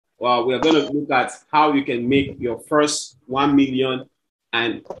Well, we're going to look at how you can make your first 1 million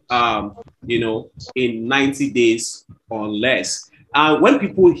and, in 90 days or less. When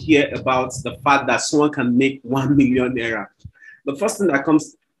people hear about the fact that someone can make 1 million naira, the first thing that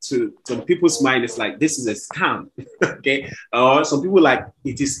comes to some people's mind is like, this is a scam. Okay. Or some people like,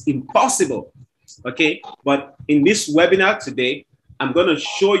 it is impossible. Okay. But in this webinar today, I'm going to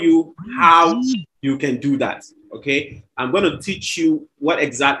show you how you can do that. Okay. I'm going to teach you what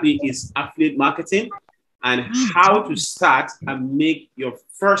exactly is affiliate marketing and how to start and make your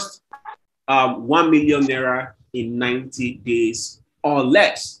first 1 million naira in 90 days or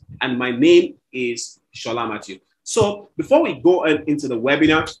less. And my name is Shola Matthew. So before we go into the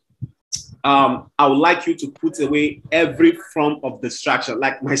webinar, I would like you to put away every form of distraction.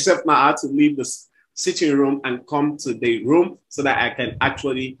 Like myself now, I had to leave the sitting room and come to the room so that I can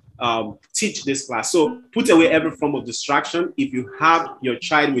actually teach this class. So put away every form of distraction. If you have your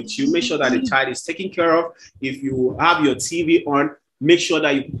child with you, make sure that the child is taken care of. If you have your TV on, make sure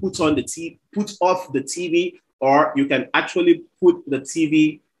that you put off the TV, or you can actually put the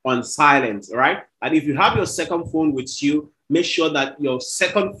TV on silent, right? And if you have your second phone with you, make sure that your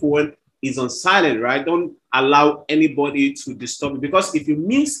second phone is on silent, right? Don't allow anybody to disturb you, because if you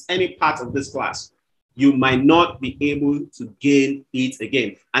miss any part of this class, you might not be able to gain it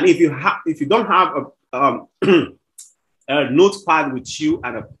again. And if you don't have a notepad with you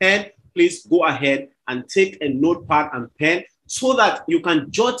and a pen, please go ahead and take a notepad and pen so that you can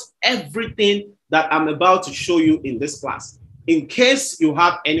jot everything that I'm about to show you in this class. In case you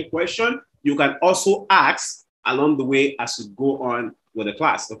have any question, you can also ask along the way as you go on with the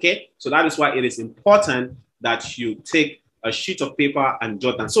class, okay? So that is why it is important that you take a sheet of paper and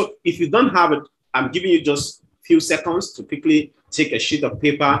jot down. So if you don't have it, I'm giving you just a few seconds to quickly take a sheet of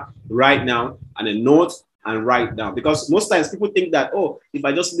paper right now and a note and write down. Because most times people think that, oh, if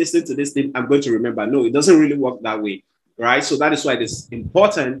I just listen to this thing, I'm going to remember. No, it doesn't really work that way, right? So that is why it is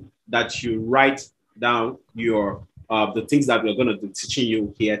important that you write down your the things that we're going to be teaching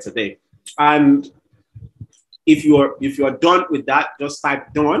you here today. And if you're done with that, just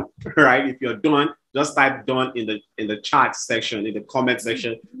type done, right? If you're done, just type done in the chat section, in the comment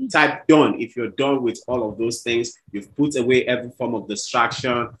section. Type done if you're done with all of those things. You've put away every form of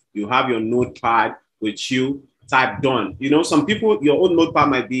distraction. You have your notepad with you. Type done. You know, some people, your own notepad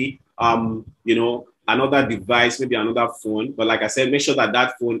might be, another device, maybe another phone. But like I said, make sure that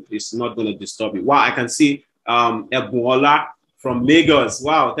that phone is not going to disturb you. Wow, I can see Ebola from Lagos.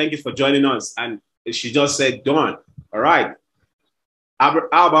 Wow, thank you for joining us. And she just said done. All right. How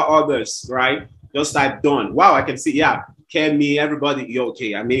about others, right? Just type done. Wow, I can see. Yeah, Kemi, everybody. You're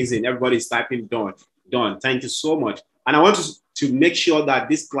okay. Amazing. Everybody's typing done. Done. Thank you so much. And I want to make sure that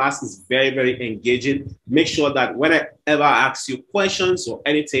this class is very, very engaging. Make sure that whenever I ask you questions or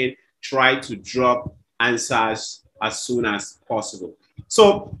anything, try to drop answers as soon as possible.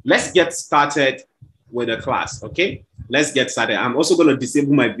 So let's get started with the class, okay? Let's get started. I'm also going to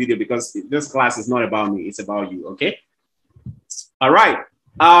disable my video because this class is not about me. It's about you, okay? All right.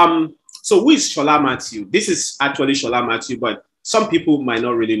 So who is Shola Matthew? This is actually Shola Matthew, but some people might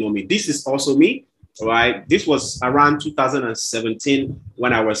not really know me. This is also me, all right? This was around 2017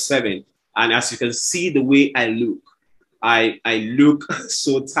 when I was 7. And as you can see the way I look, I look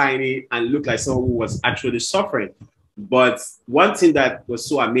so tiny and look like someone who was actually suffering. But one thing that was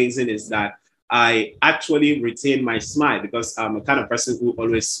so amazing is that I actually retain my smile because I'm a kind of person who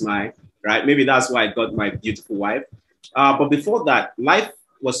always smile, right? Maybe that's why I got my beautiful wife. But before that, life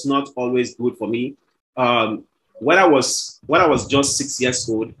was not always good for me. When I was just 6 years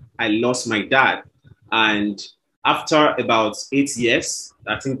old, I lost my dad. And after about 8 years,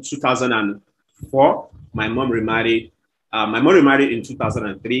 I think 2004, my mom remarried. My mom remarried in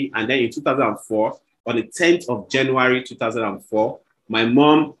 2003. And then in 2004, on the 10th of January 2004, my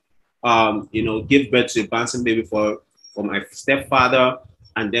mom gave birth to a bouncing baby for my stepfather.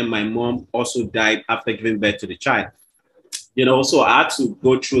 And then my mom also died after giving birth to the child. So I had to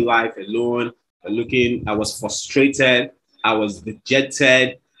go through life alone, I was frustrated. I was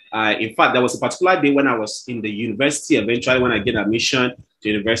dejected. In fact, there was a particular day when I was in the university, eventually when I get admission to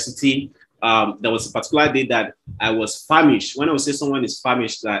university, there was a particular day that I was famished. When I would say someone is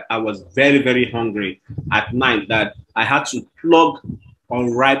famished, that I was very, very hungry at night, that I had to plug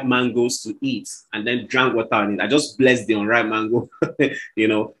unripe mangoes to eat and then drank water on it. I just blessed the unripe mango,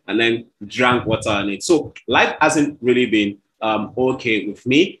 and then drank water on it. So life hasn't really been okay with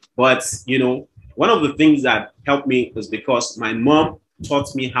me. But, one of the things that helped me was because my mom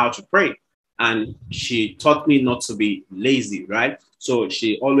taught me how to pray. And she taught me not to be lazy, right? So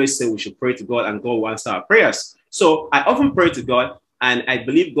she always said we should pray to God and God will answer our prayers. So I often pray to God. and I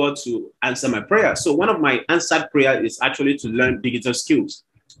believe God to answer my prayer. So one of my answered prayer is actually to learn digital skills.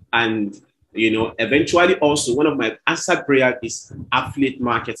 And, eventually also one of my answered prayer is affiliate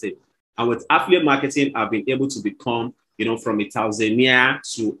marketing. And with affiliate marketing, I've been able to become, from a thousandaire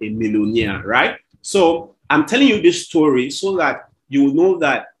to a millionaire, right? So I'm telling you this story so that you will know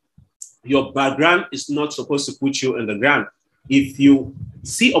that your background is not supposed to put you in the ground. If you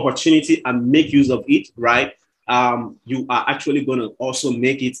see opportunity and make use of it, right, you are actually going to also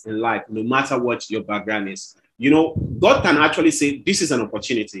make it in life, no matter what your background is. God can actually say, this is an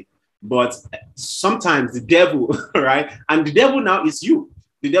opportunity, but sometimes the devil, right, and the devil now is you.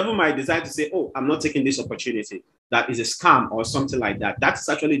 The devil might decide to say, oh, I'm not taking this opportunity. That is a scam or something like that. That's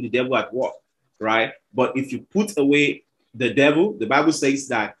actually the devil at work, right? But if you put away the devil, the Bible says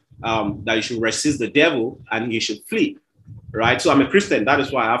that that you should resist the devil and he should flee, right? So I'm a Christian. That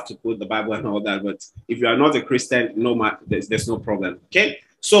is why I have to put the Bible and all that. But if you are not a Christian, there's no problem. Okay.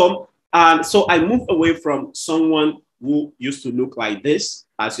 So I move away from someone who used to look like this,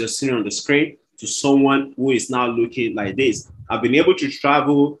 as you're seeing on the screen, to someone who is now looking like this. I've been able to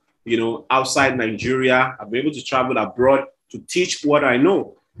travel, outside Nigeria. I've been able to travel abroad to teach what I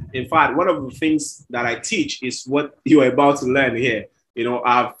know. In fact, one of the things that I teach is what you're about to learn here.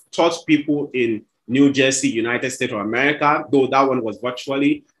 I've taught people in New Jersey, United States of America, though that one was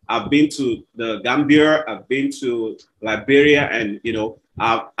virtually. I've been to the Gambia, I've been to Liberia, and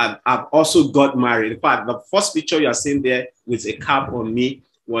I've also got married. In fact, the first picture you're seeing there with a cap on me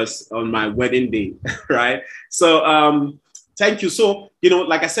was on my wedding day, right? So thank you. So,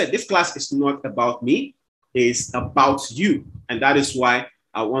 like I said, this class is not about me, it's about you. And that is why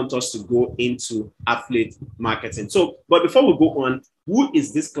I want us to go into affiliate marketing. So, but before we go on, who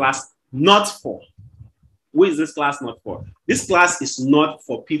is this class not for? Who is this class not for? This class is not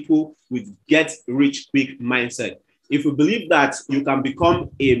for people with get rich quick mindset. If you believe that you can become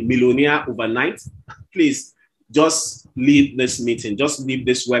a millionaire overnight, please just leave this meeting, just leave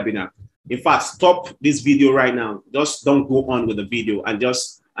this webinar. In fact, stop this video right now. Just don't go on with the video and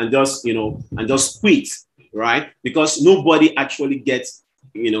just quit, right? Because nobody actually gets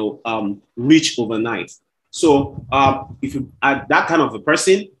rich overnight. So if you are that kind of a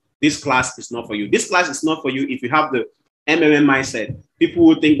person, this class is not for you. This class is not for you if you have the MMM mindset. People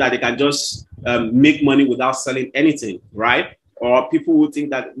who think that they can just make money without selling anything, right? Or people who think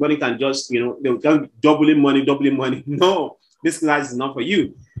that money can just, they'll just doubling money. No, this class is not for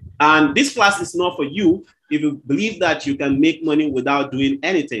you. And this class is not for you if you believe that you can make money without doing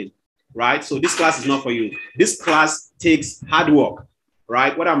anything, right? So this class is not for you. This class takes hard work,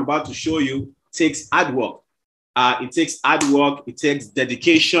 right? What I'm about to show you takes hard work. It takes hard work. It takes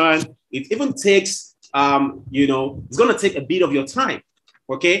dedication. It even takes, it's going to take a bit of your time.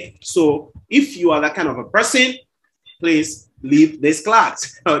 Okay. So if you are that kind of a person, please leave this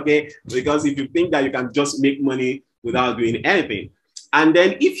class. Okay. Because if you think that you can just make money without doing anything. And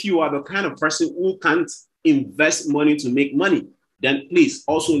then if you are the kind of person who can't invest money to make money, then please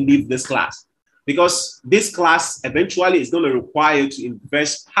also leave this class. Because this class eventually is going to require you to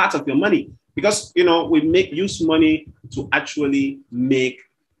invest part of your money. Because, we use money to actually make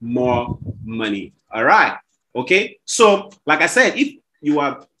more money. All right. Okay. So, like I said, if you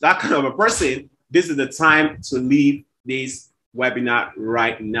are that kind of a person, this is the time to leave this webinar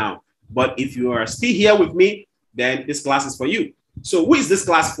right now. But if you are still here with me, then this class is for you. So who is this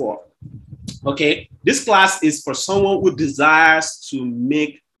class for? Okay. This class is for someone who desires to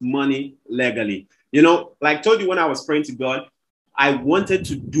make money legally. Like I told you when I was praying to God, I wanted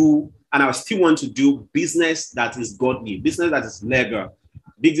to do, and I still want to do, business that is godly, business that is legal,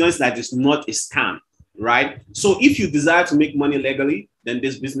 business that is not a scam, right? So if you desire to make money legally, then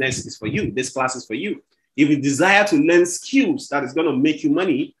this business is for you. This class is for you. If you desire to learn skills that is going to make you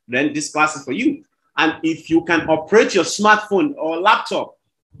money, then this class is for you. And if you can operate your smartphone or laptop,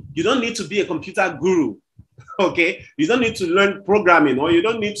 you don't need to be a computer guru. Okay, you don't need to learn programming, or you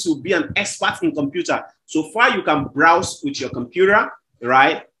don't need to be an expert in computer. So far, you can browse with your computer,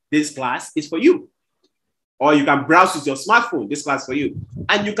 right? This class is for you. Or you can browse with your smartphone. This class is for you.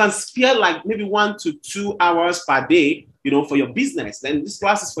 And you can spare like maybe 1 to 2 hours per day, for your business. Then this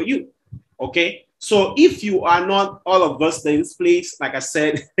class is for you. Okay. So if you are not all of those things, please, like I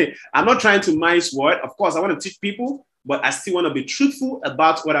said, I'm not trying to mince word. Of course, I want to teach people, but I still want to be truthful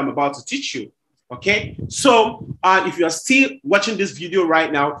about what I'm about to teach you. Okay. So if you are still watching this video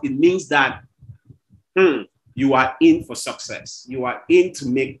right now, it means that you are in for success. You are in to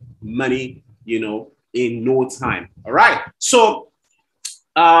make money, in no time. All right. So,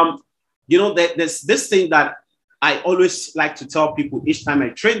 there's this thing that I always like to tell people each time I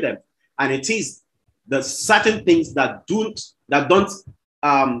train them. And it is, the certain things that don't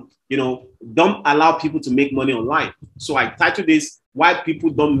don't allow people to make money online. So I titled this "Why People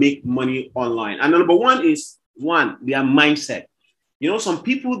Don't Make Money Online." And number one is their mindset. Some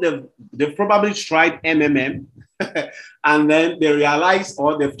people they've probably tried MMM and then they realize,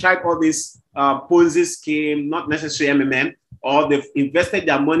 or they've tried all this Ponzi scheme, not necessarily MMM, or they've invested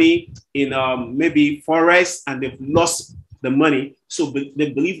their money in maybe forex and they've lost the money. So they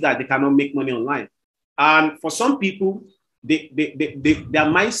believe that they cannot make money online. And for some people, their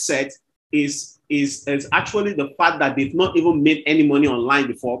mindset is actually the fact that they've not even made any money online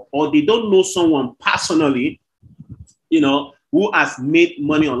before, or they don't know someone personally, who has made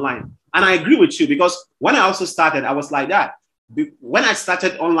money online. And I agree with you, because when I also started, I was like that. When I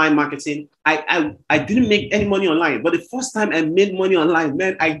started online marketing, I didn't make any money online. But the first time I made money online,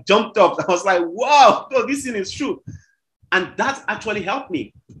 man, I jumped up. I was like, wow, no, this thing is true. And that actually helped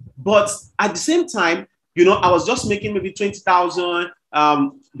me. But at the same time, I was just making maybe 20,000.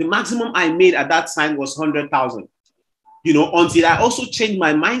 The maximum I made at that time was 100,000, until I also changed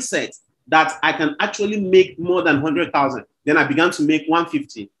my mindset that I can actually make more than 100,000. Then I began to make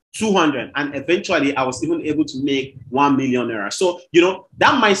 150, 200, and eventually I was even able to make 1 million naira. So,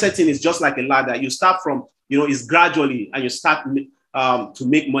 that mindset thing is just like a ladder. You start from, it's gradually, and you start to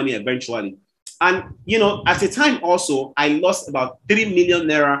make money eventually. And, at the time also, I lost about 3 million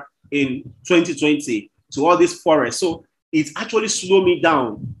naira in 2020 to all this forex. So it actually slowed me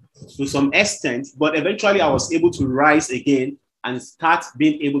down to some extent, but eventually I was able to rise again and start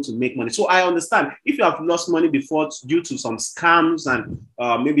being able to make money. So I understand if you have lost money before due to some scams and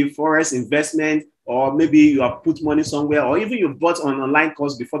maybe forex investment, or maybe you have put money somewhere, or even you bought an online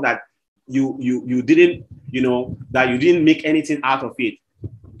course before that you didn't, that you didn't make anything out of it.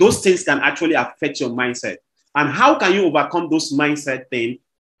 Those things can actually affect your mindset. And how can you overcome those mindset things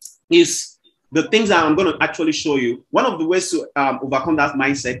is the things that I'm going to actually show you. One of the ways to overcome that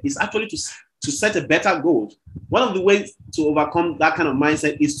mindset is actually to set a better goal. One of the ways to overcome that kind of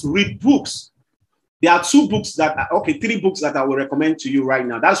mindset is to read books. There are three books that I will recommend to you right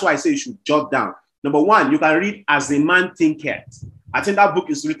now. That's why I say you should jot down. Number one, you can read As a Man Thinketh. I think that book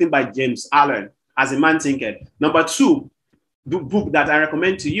is written by James Allen, As a Man Thinketh. Number two, the book that I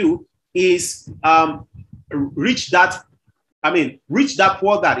recommend to you is Rich Dad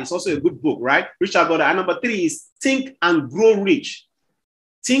Poor Dad. It's also a good book, right? Rich Dad Poor Dad. And number three is Think and Grow Rich.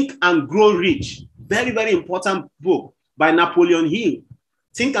 Think and Grow Rich. Very, very important book by Napoleon Hill.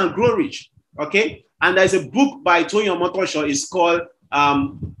 Think and Grow Rich. Okay. And there's a book by Tony Omotosho. It's called,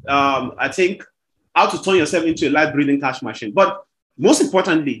 I think, How to Turn Yourself into a Life-Breathing Cash Machine. But most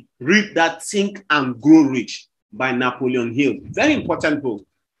importantly, read that Think and Grow Rich by Napoleon Hill. Very important book.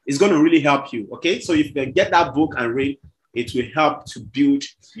 It's going to really help you. Okay. So if you get that book and read, it will help to build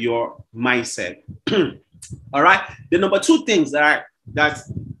your mindset. All right. The number two things that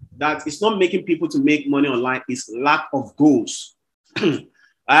is not making people to make money online is lack of goals.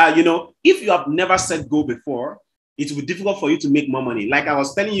 If you have never set goal before, it will be difficult for you to make more money. Like I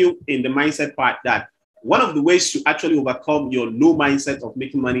was telling you in the mindset part, that one of the ways to actually overcome your low mindset of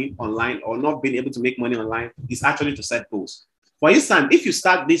making money online or not being able to make money online is actually to set goals. For instance, if you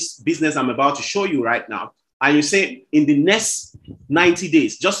start this business I'm about to show you right now, and you say in the next 90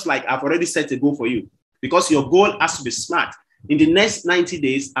 days, just like I've already set a goal for you, because your goal has to be smart. In the next 90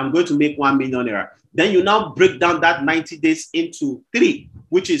 days, I'm going to make 1 million naira. Then you now break down that 90 days into 3,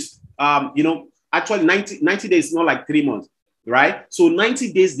 which is, actually 90 days is not like 3 months, right? So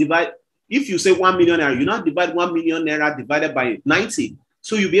 90 days if you say 1 million naira, you now divide 1 million naira divided by 90.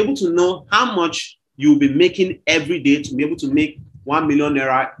 So you'll be able to know how much you'll be making every day to be able to make 1 million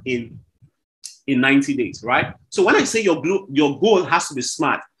naira in 90 days, right? So when I say your goal has to be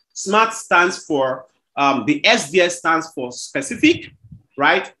SMART, SMART stands for, the SDS stands for specific,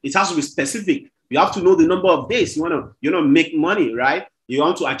 right? It has to be specific. You have to know the number of days you want to make money, right? You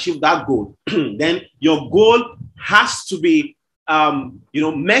want to achieve that goal. Then your goal has to be,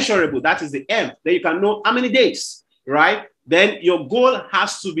 measurable. That is the M. Then you can know how many days, right? Then your goal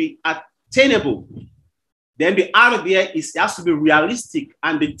has to be attainable. Then the R there it has to be realistic,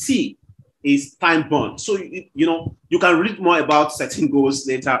 and the T is time bound. So, you can read more about setting goals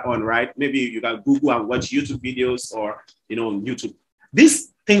later on, right? Maybe you can Google and watch YouTube videos or, YouTube.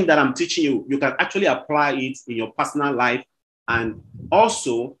 This thing that I'm teaching you, you can actually apply it in your personal life and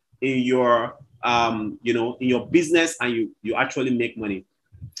also in your, in your business, and you actually make money.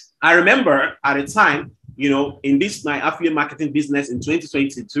 I remember at a time, in my affiliate marketing business in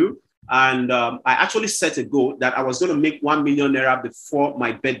 2022, and I actually set a goal that I was going to make 1 million naira before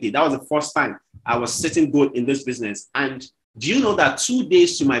my birthday. That was the first time I was setting goal in this business. And do you know that 2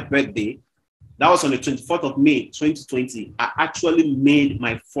 days to my birthday, That was on the 24th of May, 2020. I actually made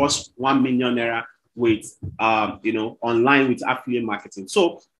my first 1 million naira with, online with affiliate marketing.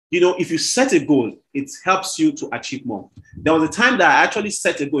 So, if you set a goal, it helps you to achieve more. There was a time that I actually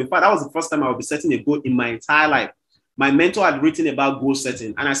set a goal. In fact, that was the first time I would be setting a goal in my entire life. My mentor had written about goal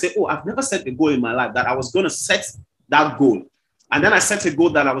setting, and I said, oh, I've never set a goal in my life that I was going to set that goal. And then I set a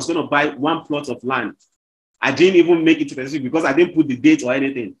goal that I was going to buy 1 plot of land. I didn't even make it specific because I didn't put the date or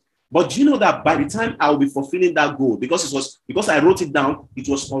anything. But do you know that by the time I will be fulfilling that goal, because I wrote it down, it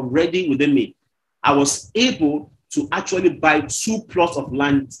was already within me. I was able to actually buy 2 plots of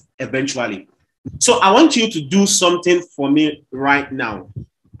land eventually. So I want you to do something for me right now.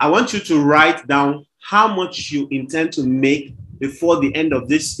 I want you to write down how much you intend to make before the end of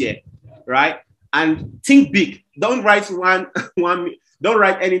this year, right? And think big. Don't write don't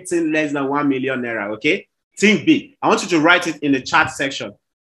write anything less than 1 million naira, okay? Think big. I want you to write it in the chat section.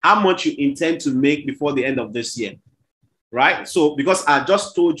 How much you intend to make before the end of this year, right? So because I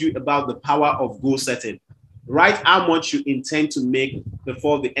just told you about the power of goal setting, write how much you intend to make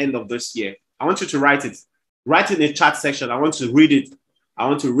before the end of this year. I want you to write it. Write it in the chat section. I want to read it. I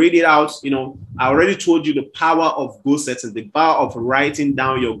want to read it out. I already told you the power of goal setting, the power of writing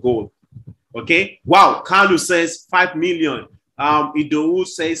down your goal. Okay. Wow. Carlos says 5 million. Idowu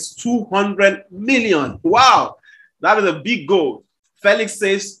says 200 million. Wow. That is a big goal. Felix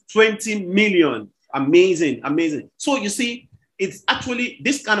says 20 million. Amazing. Amazing. So you see, it's actually,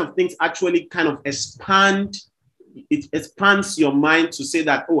 this kind of things actually kind of it expands your mind to say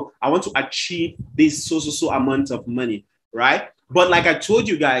that, oh, I want to achieve this so amount of money, right? But like I told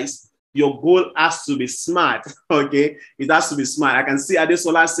you guys, your goal has to be smart, okay? It has to be smart. I can see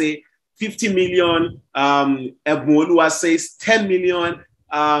Adesola say 50 million. Ebunoluwa says 10 million.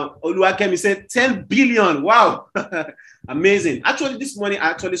 Oluwakemi said 10 billion. Wow. Amazing. Actually, this money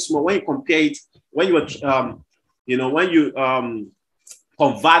actually small when you compare it, when you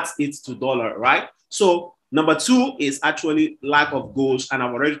convert it to dollar, right? So number 2 is actually lack of goals, and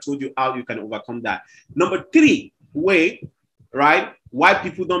I've already told you how you can overcome that. Number 3 way, right, why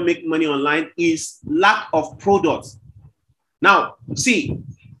people don't make money online is lack of products. Now, see,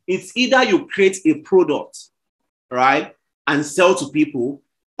 it's either you create a product, right, and sell to people,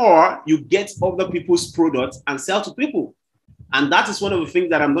 or you get other people's products and sell to people. And that is one of the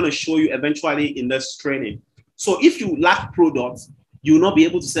things that I'm going to show you eventually in this training. So if you lack products, you will not be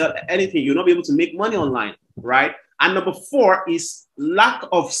able to sell anything. You'll not be able to make money online, right? And number 4 is lack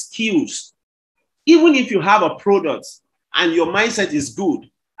of skills. Even if you have a product and your mindset is good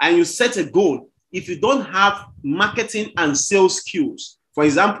and you set a goal, if you don't have marketing and sales skills, for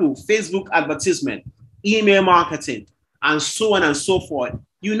example, Facebook advertisement, email marketing, and so on and so forth,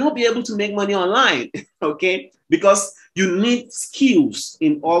 you'll not be able to make money online, okay? Because you need skills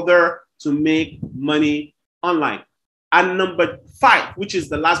in order to make money online. And number 5, which is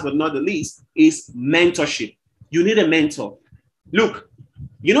the last but not the least, is mentorship. You need a mentor. Look,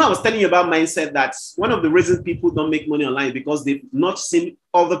 I was telling you about mindset. That's one of the reasons people don't make money online, because they've not seen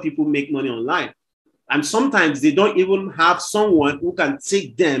other people make money online. And sometimes they don't even have someone who can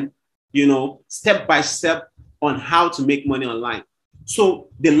take them, step by step on how to make money online. So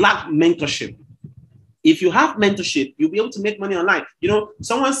they lack mentorship. If you have mentorship, you'll be able to make money online.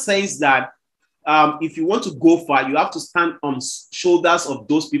 Someone says that if you want to go far, you have to stand on shoulders of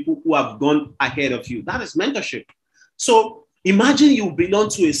those people who have gone ahead of you. That is mentorship. So imagine you belong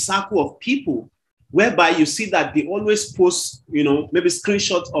to a circle of people whereby you see that they always post, maybe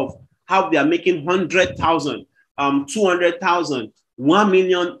screenshots of how they are making 100,000, 200,000, 1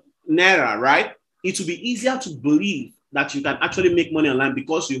 million naira, right? It will be easier to believe that you can actually make money online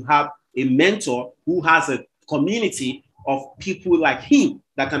because you have a mentor who has a community of people like him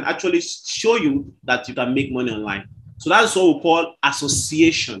that can actually show you that you can make money online. So that's what we call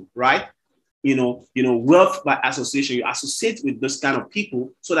association, right? Wealth by association. You associate with this kind of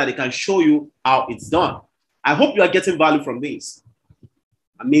people so that they can show you how it's done. I hope you are getting value from this.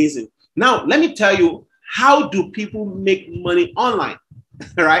 Amazing. Now, let me tell you, how do people make money online,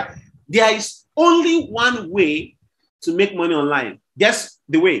 right? There is only one way to make money online. Guess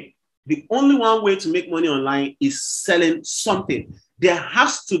the way. The only one way to make money online is selling something. There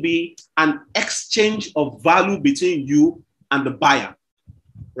has to be an exchange of value between you and the buyer,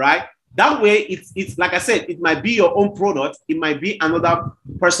 right? That way, it's like I said, it might be your own product. It might be another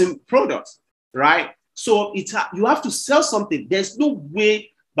person's product, right? So you have to sell something. There's no way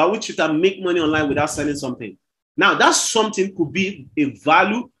by which you can make money online without selling something. Now, that something could be a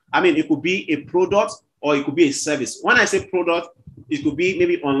value. It could be a product or it could be a service. When I say product, it could be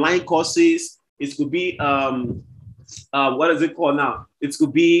maybe online courses. It could be, what is it called now? It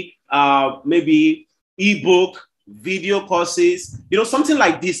could be maybe ebook, video courses, something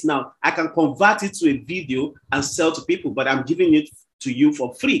like this. Now I can convert it to a video and sell to people, but I'm giving it to you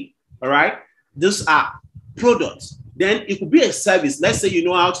for free. All right. These are products. Then it could be a service. Let's say you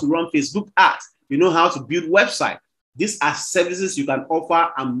know how to run Facebook ads, you know how to build website. These are services you can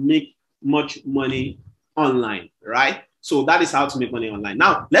offer and make much money online, right? So that is how to make money online.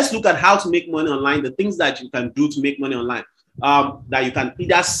 Now let's look at how to make money online, the things that you can do to make money online, that you can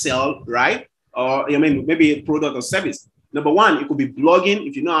either sell, right? Or maybe a product or service. Number one, it could be blogging.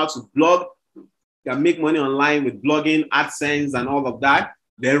 If you know how to blog, you can make money online with blogging, AdSense, and all of that.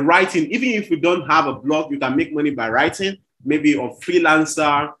 Then writing, even if you don't have a blog, you can make money by writing, maybe on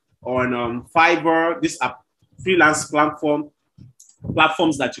Freelancer or on Fiverr. These are freelance platforms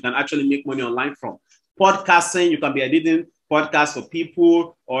that you can actually make money online from. Podcasting, you can be editing podcasts for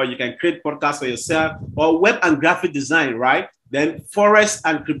people, or you can create podcasts for yourself, or web and graphic design, right? Then forex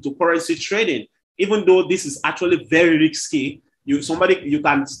and cryptocurrency trading. Even though this is actually very risky, you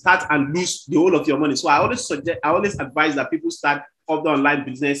can start and lose the whole of your money. So I always advise that people start other online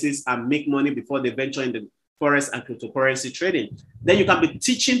businesses and make money before they venture in the forex and cryptocurrency trading. Then you can be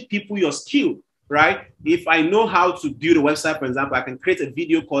teaching people your skill, right? If I know how to build a website, for example, I can create a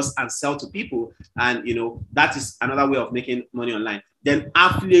video course and sell to people. And, that is another way of making money online. Then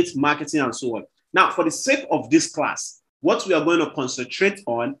affiliate marketing and so on. Now, for the sake of this class, what we are going to concentrate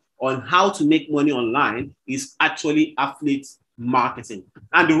on how to make money online is actually affiliate marketing.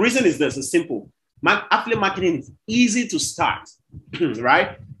 And the reason is this, it's simple. Affiliate marketing is easy to start,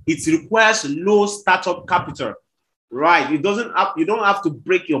 right? It requires low startup capital, right? You don't have to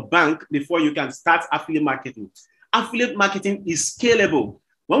break your bank before you can start affiliate marketing. Affiliate marketing is scalable.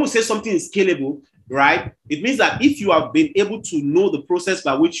 When we say something is scalable, right, it means that if you have been able to know the process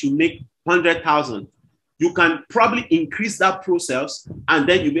by which you make 100,000, you can probably increase that process and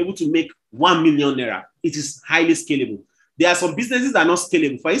then you'll be able to make 1 million naira. It is highly scalable. There are some businesses that are not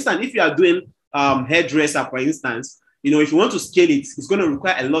scalable. For instance, if you are doing hairdresser, for instance, if you want to scale it, it's going to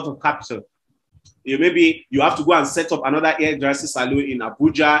require a lot of capital. Maybe you have to go and set up another hairdresser salon in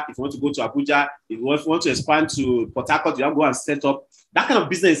Abuja. If you want to go to Abuja, if you want to expand to Port Harcourt, you have to go and set up. That kind of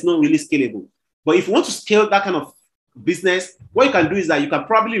business is not really scalable. But if you want to scale that kind of business, what you can do is that you can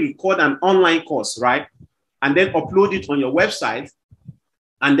probably record an online course, right? And then upload it on your website,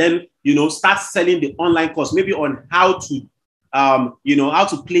 and then start selling the online course, maybe on how to how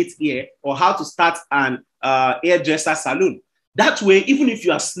to plait hair or how to start an hairdresser salon. That way, even if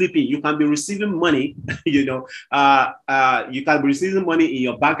you are sleeping, you can be receiving money. You can be receiving money in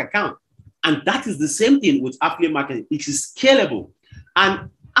your bank account, and that is the same thing with affiliate marketing. It is scalable, and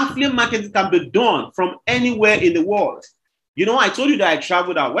affiliate marketing can be done from anywhere in the world. I told you that I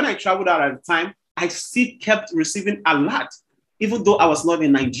traveled out. When I traveled out at the time, I still kept receiving a lot, even though I was not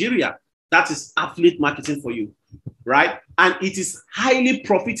in Nigeria. That is affiliate marketing for you, right? And it is highly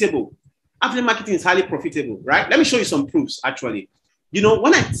profitable. Affiliate marketing is highly profitable, right? Let me show you some proofs, actually.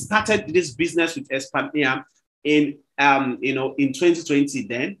 When I started this business with Expertnaire in 2020,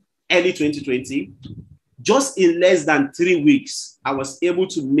 then early 2020, just in less than 3 weeks, I was able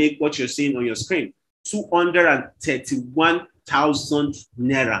to make what you're seeing on your screen, 231,000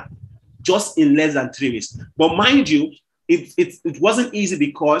 naira. Just in less than 3 weeks. But mind you, it wasn't easy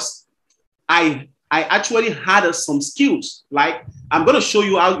because I actually had some skills. Like, I'm going to show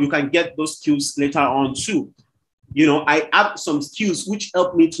you how you can get those skills later on too. I have some skills which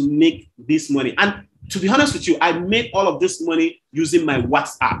helped me to make this money. And to be honest with you, I made all of this money using my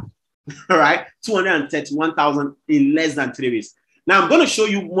WhatsApp. All right, 231,000 in less than 3 weeks. Now I'm going to show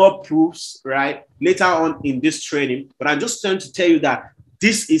you more proofs, right, later on in this training. But I'm just trying to tell you that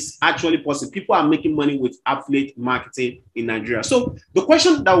this is actually possible. People are making money with affiliate marketing in Nigeria. So the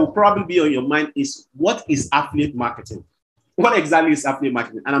question that will probably be on your mind is, what is affiliate marketing? What exactly is affiliate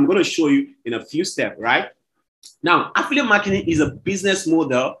marketing? And I'm going to show you in a few steps, right? Now, affiliate marketing is a business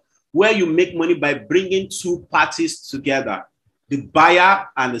model where you make money by bringing two parties together, the buyer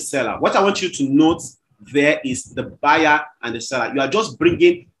and the seller. What I want you to note there is the buyer and the seller. You are just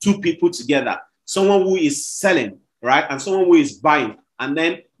bringing two people together, someone who is selling, right, and someone who is buying. And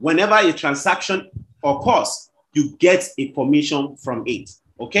then whenever a transaction occurs, you get a commission from it.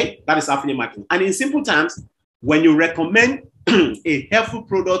 Okay, that is affiliate marketing. And in simple terms, when you recommend a helpful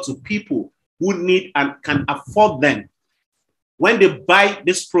product to people who need and can afford them, when they buy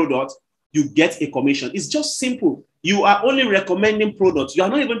this product, you get a commission. It's just simple. You are only recommending products. You are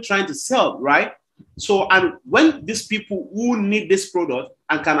not even trying to sell, right? So, and when these people who need this product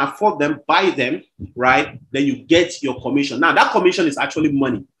and can afford them, buy them, right, then you get your commission. Now, that commission is actually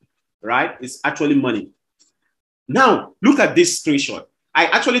money, right? It's actually money. Now, look at this screenshot. I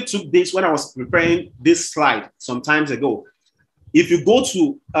actually took this when I was preparing this slide some times ago. If you go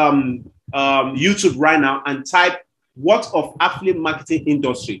to YouTube right now and type "what of affiliate marketing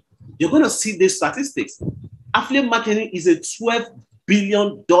industry," you're going to see these statistics. Affiliate marketing is a $12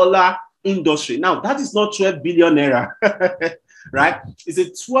 billion industry. Now, that is not 12 billion naira, right? It's a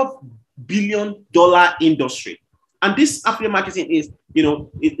 $12 billion industry. And this affiliate marketing is,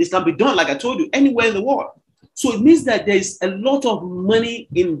 it can be done, like I told you, anywhere in the world. So it means that there is a lot of money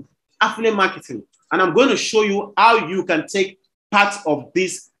in affiliate marketing. And I'm going to show you how you can take part of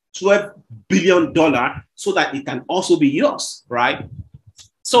this $12 billion so that it can also be yours, right?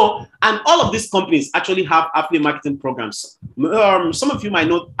 So, and all of these companies actually have affiliate marketing programs. Some of you might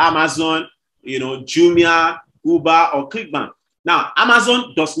know Amazon, Jumia, Uber, or ClickBank. Now,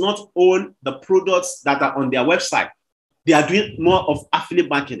 Amazon does not own the products that are on their website. They are doing more of affiliate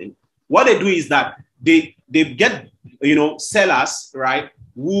marketing. What they do is that they get, sellers, right,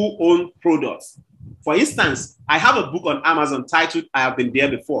 who own products. For instance, I have a book on Amazon titled "I Have Been There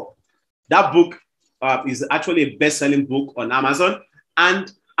Before." That book is actually a best-selling book on Amazon,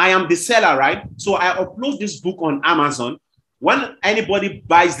 and I am the seller, right? So I upload this book on Amazon. When anybody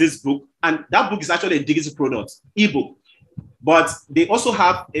buys this book, and that book is actually a digital product, ebook, but they also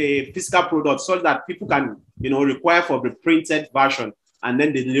have a physical product so that people can, require for the printed version, and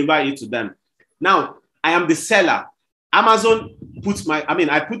then they deliver it to them. Now, I am the seller. Amazon puts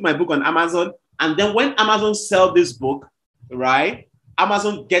I put my book on Amazon, and then when Amazon sells this book, right,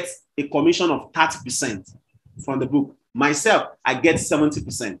 Amazon gets a commission of 30% from the book. Myself, I get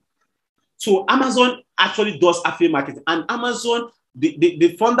 70%. So Amazon actually does affiliate marketing. And Amazon,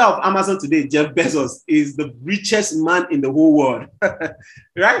 the founder of Amazon today, Jeff Bezos, is the richest man in the whole world,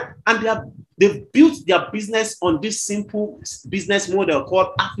 right? And they've built their business on this simple business model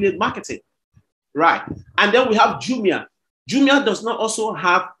called affiliate marketing, right? And then we have Jumia. Jumia does not also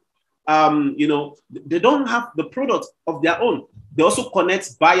have, they don't have the product of their own. They also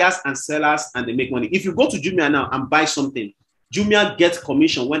connect buyers and sellers, and they make money. If you go to Jumia now and buy something, Jumia gets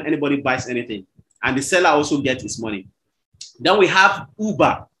commission when anybody buys anything, and the seller also gets his money. Then we have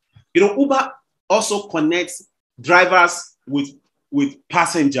Uber. Uber also connects drivers with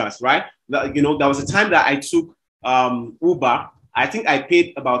passengers, right? There was a time that I took Uber. I think I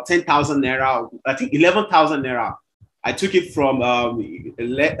paid about 10,000 naira. I think 11,000 naira. I took it from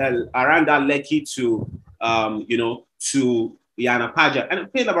around that Lekki to to Yanapaja, and I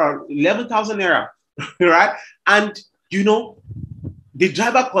paid about 11,000 naira, right? And the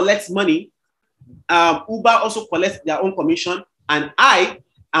driver collects money. Uber also collects their own commission, and I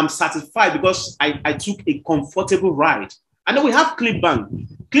am satisfied because I took a comfortable ride. And then we have ClickBank.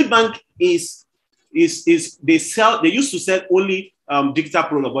 ClickBank is they used to sell only digital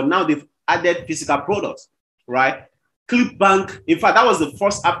products, but now they've added physical products, right? ClickBank, in fact, that was the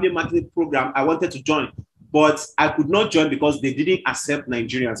first affiliate marketing program I wanted to join, but I could not join because they didn't accept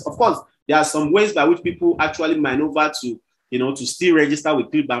Nigerians. Of course, there are some ways by which people actually maneuver to, to still register with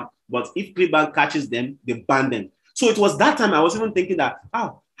ClickBank, but if ClickBank catches them, they ban them. So it was that time I was even thinking that,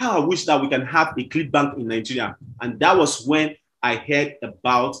 how I wish that we can have a ClickBank in Nigeria. And that was when I heard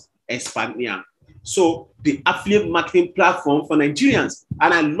about Expertnaire. So the affiliate marketing platform for Nigerians.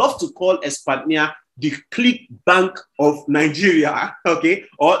 And I love to call Expertnaire the ClickBank of Nigeria, okay,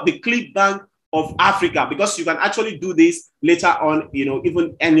 or the ClickBank of Africa, because you can actually do this later on,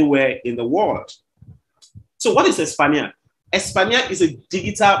 even anywhere in the world. So what is Expertnaire? Expertnaire is a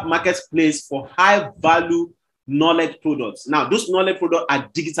digital marketplace for high-value knowledge products. Now, those knowledge products are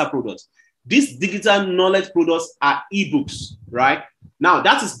digital products. These digital knowledge products are ebooks, right? Now,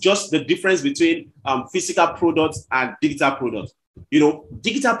 that is just the difference between physical products and digital products.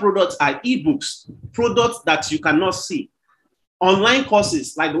 Digital products are ebooks, products that you cannot see. Online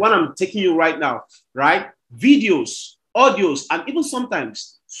courses, like the one I'm taking you right now, right? Videos, audios, and even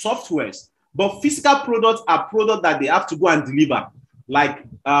sometimes softwares. But physical products are products that they have to go and deliver, like,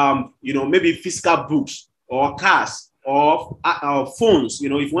 maybe physical books or cars or phones.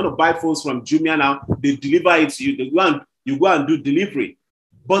 If you want to buy phones from Jumia now, they deliver it to you. You go and do delivery.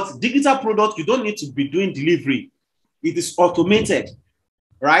 But digital products, you don't need to be doing delivery. It is automated,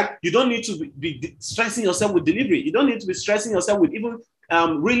 right? You don't need to be stressing yourself with delivery. You don't need to be stressing yourself with even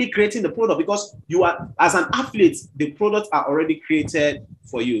really creating the product, because you are, as an affiliate, the products are already created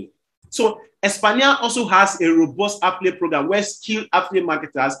for you. So Expertnaire also has a robust affiliate program where skilled affiliate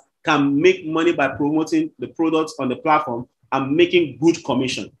marketers can make money by promoting the products on the platform and making good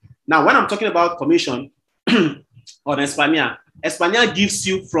commission. Now, when I'm talking about commission on Expertnaire, Expertnaire gives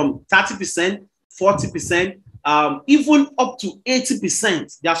you from 30%, 40%, even up to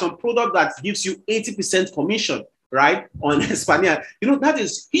 80%. There are some products that gives you 80% commission right, on Expertnaire. You know, that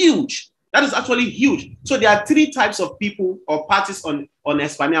is huge. That is actually huge. So there are three types of people or parties on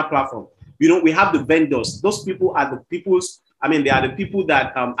Expertnaire platform. You know, we have the vendors. Those people are the people's, I mean, they are the people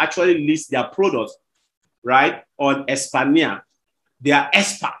that actually list their products, right, on Expertnaire. They are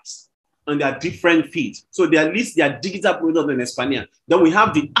experts on their different feeds. So they list their digital product on Expertnaire. Then we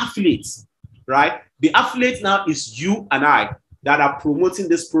have the affiliates, right? The affiliate now is you and I that are promoting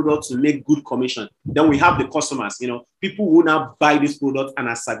this product to make good commission. Then we have the customers, you know, people who now buy this product and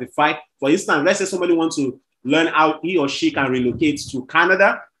are certified. For instance, let's say somebody wants to learn how he or she can relocate to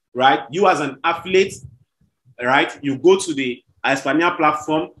Canada, right? You as an affiliate, right? You go to the Expertnaire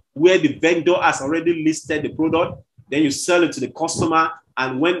platform where the vendor has already listed the product. Then you sell it to the customer.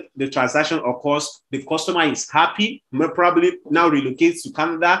 And when the transaction occurs, the customer is happy, probably now relocates to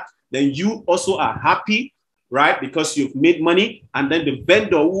Canada. Then you also are happy, right? Because you've made money. And then the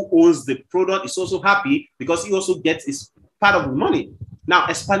vendor who owns the product is also happy because he also gets his part of the money. Now,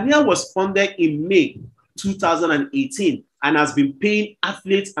 Expertnaire was funded in May 2018 and has been paying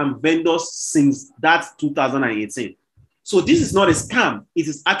affiliates and vendors since that 2018. So this is not a scam. It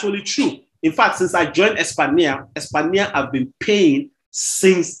is actually true. In fact, since I joined Expertnaire, Expertnaire have been paying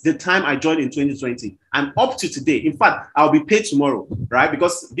since the time I joined in 2020 and up to today. In fact, I'll be paid tomorrow, right?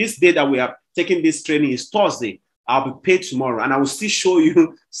 Because this day that we are taking this training is Thursday. I'll be paid tomorrow and I will still show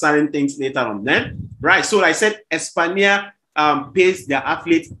you certain things later on then, right? So like I said, Expertnaire pays their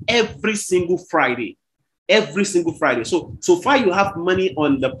affiliates every single Friday. Every single Friday. So far you have money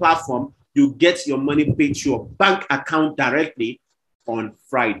on the platform, you get your money paid to your bank account directly on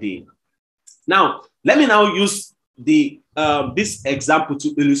Friday. Now, let me now use this example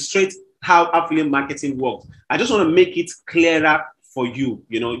to illustrate how affiliate marketing works. I just want to make it clearer for you,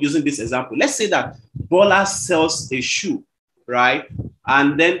 you know, using this example. Let's say that Bola sells a shoe, right?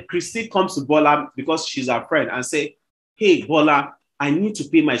 And then Christy comes to Bola because she's our friend and say, hey, Bola, I need to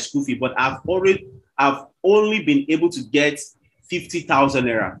pay my school fee, but I've only been able to get 50,000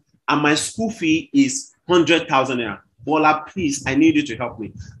 naira and my school fee is 100,000 naira. Bola, please, I need you to help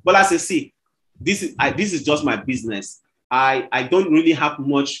me. Bola says, see, this is just my business. I don't really have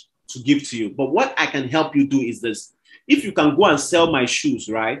much to give to you. But what I can help you do is this. If you can go and sell my shoes,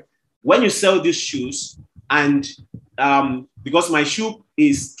 right? When you sell these shoes, and because my shoe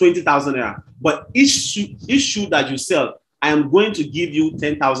is 20,000 naira, but each shoe that you sell, I am going to give you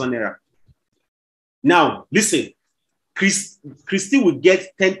 10,000 naira. Now, listen, Christy will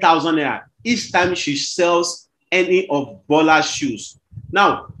get 10,000 naira each time she sells any of Bola's shoes.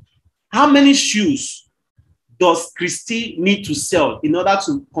 Now, how many shoes does Christy need to sell in order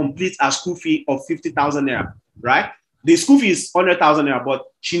to complete a school fee of 50,000 naira, right? The school fee is 100,000 naira, but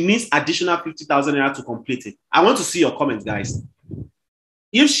she needs additional 50,000 naira to complete it. I want to see your comments, guys.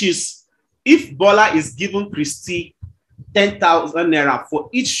 If Bola is giving Christy 10,000 naira for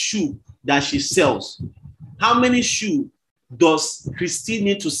each shoe that she sells, how many shoes does Christy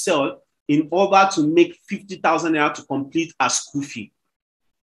need to sell in order to make 50,000 naira to complete a school fee?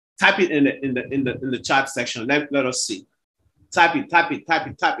 Type it in the chat section. Let us see. Type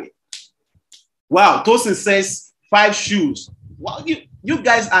it. Wow, Tosin says 5 shoes. Wow, you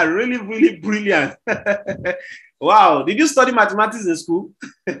guys are really, really brilliant. Wow, did you study mathematics in school?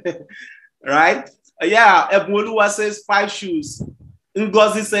 Right? Yeah, Eboluwa says 5 shoes.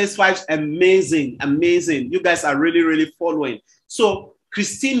 Ngozi says 5. Amazing. You guys are really, really following. So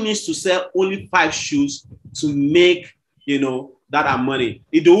Christine needs to sell only 5 shoes to make, you know, that are money.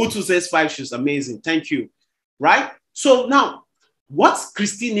 Idoutu says 5 shoes. Amazing. Thank you. Right? So now, what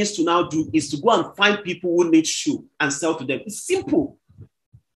Christine needs to now do is to go and find people who need shoe and sell to them. It's simple.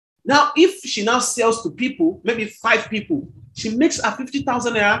 Now, if she now sells to people, maybe 5 people, she makes a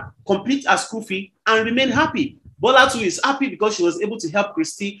 50,000 naira, complete her school fee, and remain happy. Bola too is happy because she was able to help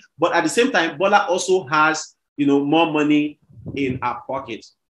Christy, but at the same time, Bola also has, you know, more money in her pocket.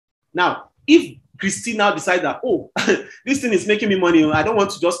 Now, if Christy now decides that, oh, this thing is making me money, I don't want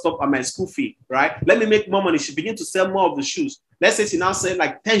to just stop at my school fee, right? Let me make more money. She begins to sell more of the shoes. Let's say she now sells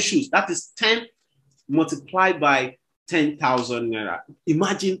like 10 shoes. That is 10 multiplied by 10,000 naira.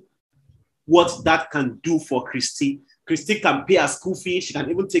 Imagine what that can do for Christy. Christy can pay her school fee. She can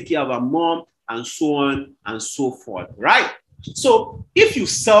even take care of her mom and so on and so forth, right? So if you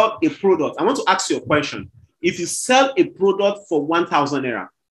sell a product, I want to ask you a question. If you sell a product for 1,000 naira,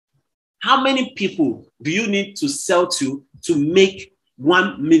 how many people do you need to sell to make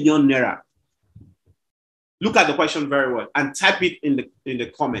 1 million naira? Look at the question very well and type it in the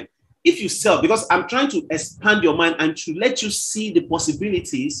comment. If you sell, because I'm trying to expand your mind and to let you see the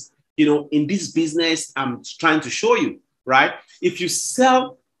possibilities, you know, in this business I'm trying to show you, right? If you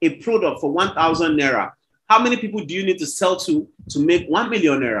sell a product for 1,000 naira, How many people do you need to sell to make 1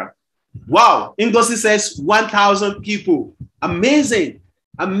 million naira? Wow, Ngozi says 1,000 people. Amazing,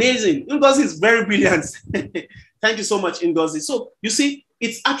 amazing. Ngozi is very brilliant. Thank you so much, Ngozi. So you see,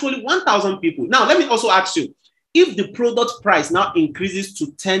 it's actually 1,000 people. Now, let me also ask you, if the product price now increases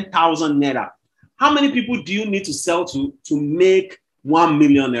to 10,000 naira, how many people do you need to sell to make 1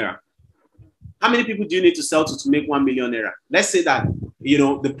 million naira? How many people do you need to sell to make 1 million naira? Let's say that, you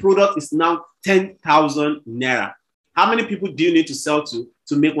know, the product is now 10,000 naira. How many people do you need to sell to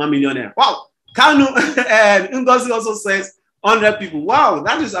make 1 million naira? Wow. Kanu and Ngozi also says 100 people. Wow,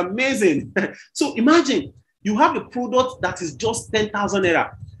 that is amazing. So imagine you have a product that is just 10,000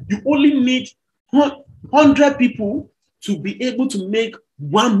 naira. You only need 100 people to be able to make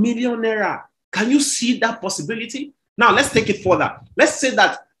 1 million naira. Can you see that possibility? Now, let's take it further. Let's say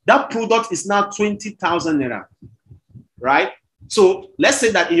that product is now 20,000 naira, right? So let's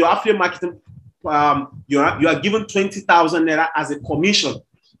say that in your affiliate marketing, you are given 20,000 naira as a commission.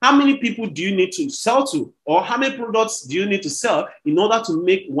 How many people do you need to sell to? Or how many products do you need to sell in order to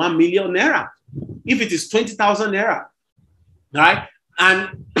make 1 million naira? If it is 20,000 naira, right?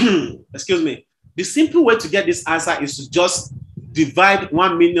 And excuse me, the simple way to get this answer is to just divide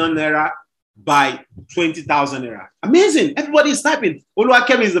 1 million naira by 20,000 naira. Amazing. Everybody is typing.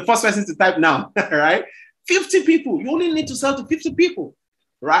 Oluwakemi is the first person to type now, right? 50 people. You only need to sell to 50 people,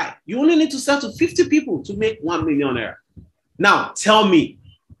 right? You only need to sell to 50 people to make 1 million naira. Now, tell me,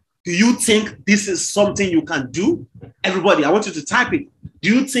 do you think this is something you can do? Everybody, I want you to type it.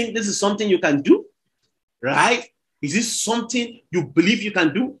 Do you think this is something you can do? Right? Is this something you believe you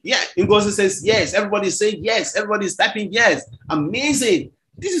can do? Yeah. Ngozi says yes. Everybody is saying yes. Everybody is typing yes. Amazing.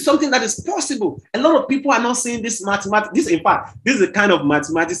 This is something that is possible. A lot of people are not saying this mathematics. In fact, this is the kind of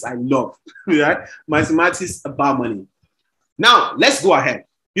mathematics I love. Right? Mathematics about money. Now, let's go ahead.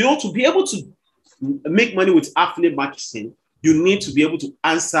 You know, to be able to make money with affiliate marketing, you need to be able to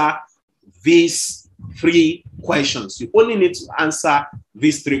answer these 3 questions. You only need to answer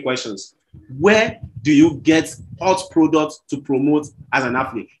these 3 questions. Where do you get hot products to promote as an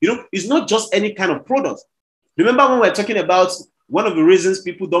affiliate? You know, it's not just any kind of product. Remember when we're talking about one of the reasons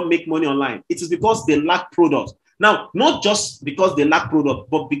people don't make money online? It is because they lack product. Now, not just because they lack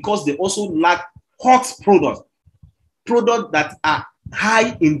product, but because they also lack hot products that are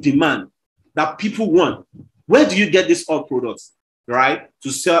high in demand, that people want. Where do you get these hot products, right,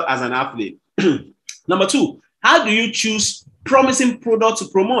 to sell as an affiliate? Number 2, how do you choose promising product to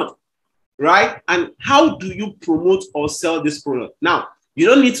promote, right? And how do you promote or sell this product? Now, you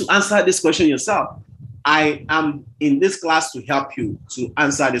don't need to answer this question yourself. I am in this class to help you to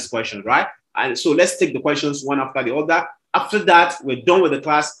answer this question, right? And so let's take the questions one after the other. After that, we're done with the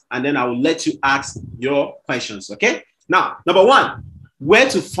class, and then I will let you ask your questions, okay? Now, number 1, where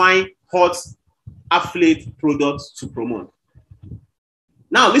to find hot affiliate products to promote.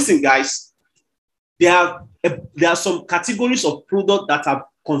 Now, listen, guys, there are some categories of products that are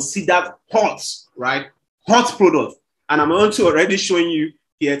considered hot, right? Hot products. And I'm also already showing you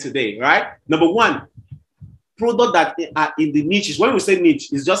here today, right? Number 1, products that are in the niches. When we say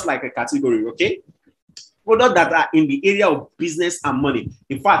niche, it's just like a category, okay? Products that are in the area of business and money.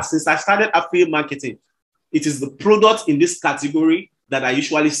 In fact, since I started affiliate marketing, it is the products in this category that I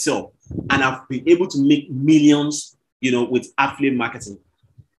usually sell. And I've been able to make millions, you know, with affiliate marketing.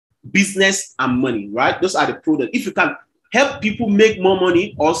 Business and money, right? Those are the products. If you can help people make more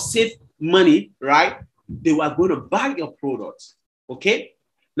money or save money, right, they were going to buy your product, okay?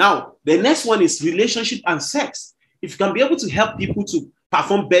 Now, the next one is relationship and sex. If you can be able to help people to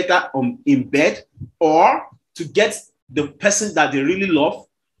perform better in bed, or to get the person that they really love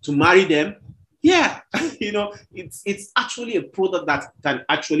to marry them, yeah, you know, it's actually a product that can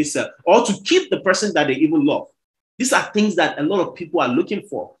actually sell, or to keep the person that they even love. These are things that a lot of people are looking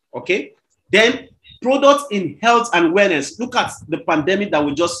for, okay? Then products in health and wellness. Look at the pandemic that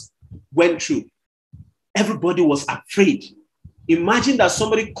we just went through. Everybody was afraid. Imagine that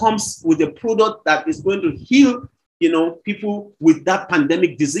somebody comes with a product that is going to heal, you know, people with that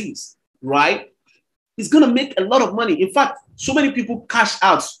pandemic disease, right? It's going to make a lot of money. In fact, so many people cash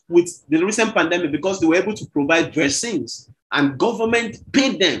out with the recent pandemic because they were able to provide vaccines, and government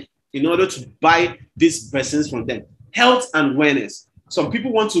paid them in order to buy these vaccines from them. Health and wellness. Some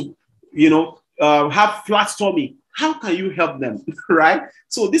people want to, you know, have flat tummy. How can you help them, right?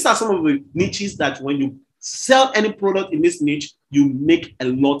 So these are some of the niches that when you sell any product in this niche, you make a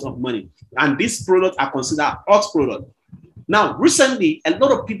lot of money. And these products are considered hot products. Now, recently, a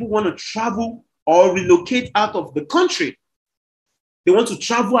lot of people want to travel or relocate out of the country. They want to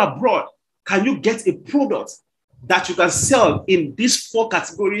travel abroad. Can you get a product that you can sell in these 4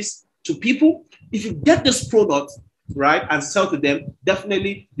 categories to people? if you get this product, right, and sell to them,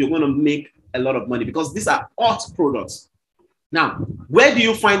 definitely you're going to make a lot of money because these are hot products. Now, where do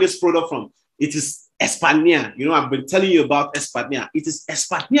you find this product from? It is Expertnaire. You know, I've been telling you about Expertnaire. It is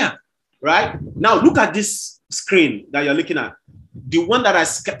Expertnaire, right? Now, look at this screen that you're looking at. The one that I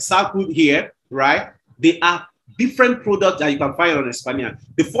circled here, right? They are different products that you can find on Expertnaire.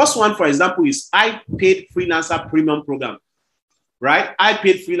 The first one, for example, is I Paid Freelancer Premium Program, right? I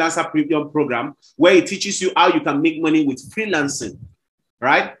Paid Freelancer Premium Program, where it teaches you how you can make money with freelancing,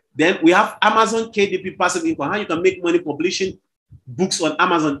 right? Then we have Amazon KDP Passive Income, how you can make money publishing books on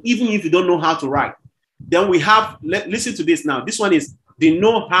Amazon, even if you don't know how to write. Then we have, listen to this now. This one is the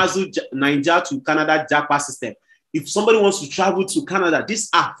No Hassle Nigeria to Canada Jackpot System. If somebody wants to travel to Canada, these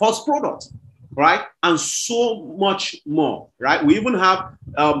are first products, right? And so much more, right? We even have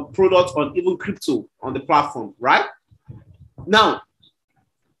products on even crypto on the platform, right? Now,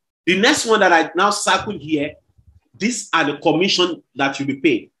 the next one that I now circled here, these are the commission that you'll be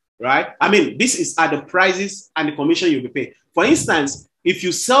paid, right? I mean, this is at the prices and the commission you'll be paid. For instance, if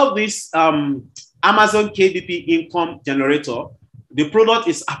you sell this Amazon KDP income generator, the product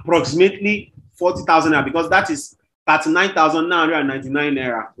is approximately 40,000 naira because that is 39,999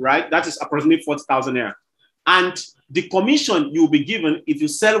 naira, right? That is approximately 40,000 naira. And the commission you'll be given if you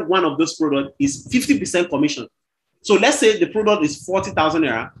sell one of those products is 50% commission. So let's say the product is 40,000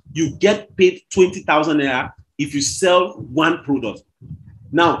 naira, you get paid 20,000 naira if you sell one product.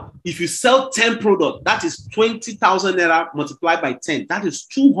 Now, if you sell 10 products, that is 20,000 naira multiplied by 10. That is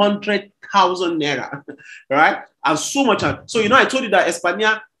 200,000 naira, right? And so much. So, you know, I told you that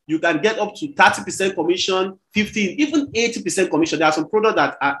Expertnaire, you can get up to 30% commission, 15, even 80% commission. There are some products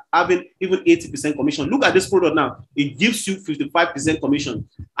that are having even 80% commission. Look at this product now. It gives you 55% commission,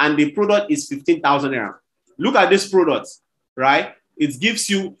 and the product is 15,000 naira. Look at this product, right? It gives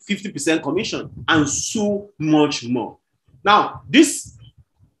you 50% commission and so much more. Now, this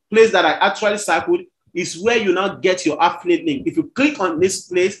place that I actually circled is where you now get your affiliate link. If you click on this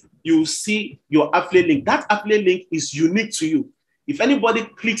place, you see your affiliate link. That affiliate link is unique to you. If anybody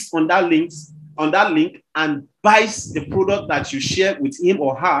clicks on that link and buys the product that you share with him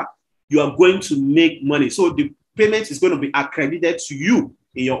or her, you are going to make money. So the payment is going to be accredited to you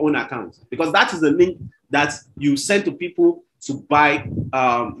in your own account because that is the link that you send to people to buy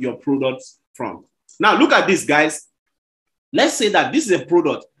your products from. Now, look at this, guys. Let's say that this is a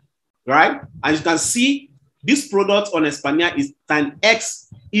product, right? And you can see this product on Expertnaire is an X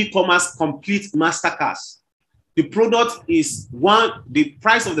e-commerce complete masterclass. The product is the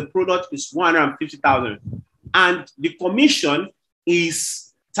price of the product is 150,000 and the commission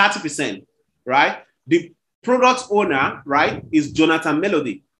is 30%, right? The product owner, right, is Jonathan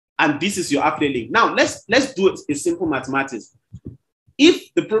Melody. And this is your affiliate link. Now, let's do it a simple mathematics.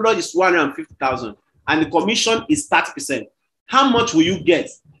 If the product is 150,000 and the commission is 30%, how much will you get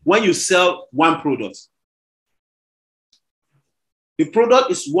when you sell one product? The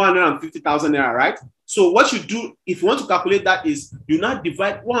product is 150,000 naira, right? So what you do, if you want to calculate that, is you now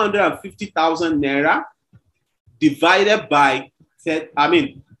divide 150,000 naira divided by, the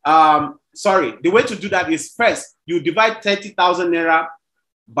way to do that is first, you divide 30,000 naira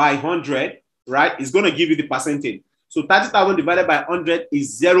by 100, right? It's going to give you the percentage. So 30,000 divided by 100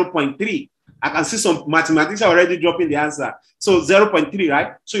 is 0.3. I can see some mathematicians already dropping the answer. So 0.3,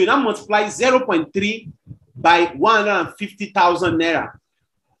 right? So you now multiply 0.3 by 150,000 naira.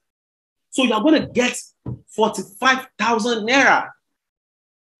 So you're going to get 45,000 naira.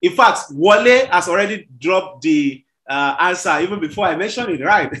 In fact, Wale has already dropped the answer even before I mentioned it,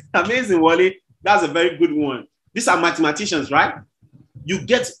 right? Amazing, Wale. That's a very good one. These are mathematicians, right? You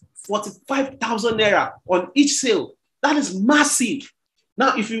get 45,000 naira on each sale. That is massive.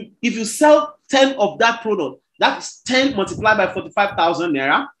 Now, if you sell 10 of that product, that's 10 multiplied by 45,000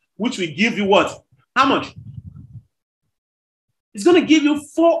 naira, which will give you what? How much? It's going to give you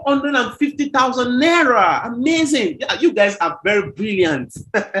 450,000 naira. Amazing. Yeah, you guys are very brilliant.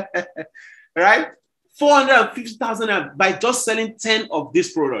 Right? 450,000 naira by just selling 10 of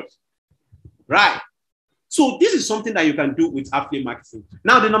this product. Right? So this is something that you can do with affiliate marketing.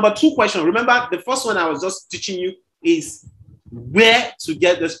 Now, the number 2 question, remember the first one I was just teaching you is where to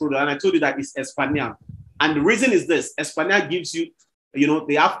get this product. And I told you that it's Expertnaire. And the reason is this: Expertnaire gives you,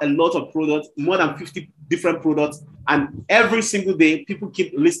 they have a lot of products, more than 50 different products. And every single day, people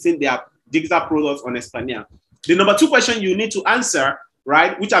keep listing their digital products on Expertnaire. The number 2 question you need to answer,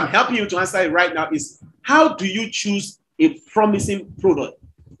 right, which I'm helping you to answer right now, is how do you choose a promising product?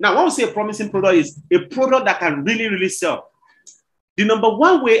 Now, when we say a promising product, is a product that can really, really sell. The number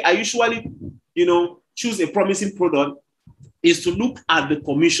 1 way I usually, choose a promising product is to look at the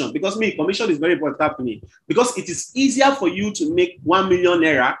commission, because commission is very important to me, because it is easier for you to make 1 million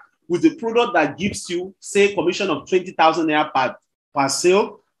naira with a product that gives you, say, commission of 20,000 naira per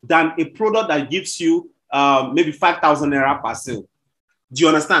sale than a product that gives you maybe 5,000 naira per sale. Do you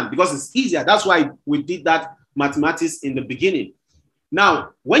understand? Because it's easier. That's why we did that mathematics in the beginning. Now,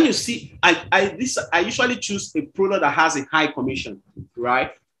 when you see, I usually choose a product that has a high commission,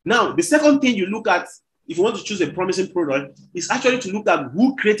 right? Now, the second thing you look at, if you want to choose a promising product, is actually to look at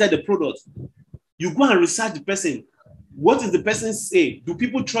who created the product. You go and research the person. What does the person say? Do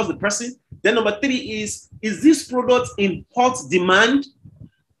people trust the person? Then number 3 is this product in hot demand?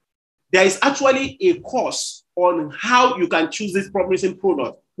 There is actually a course on how you can choose this promising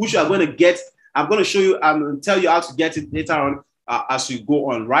product, which you are going to get. I'm going to show you, I'm going to tell you how to get it later on as you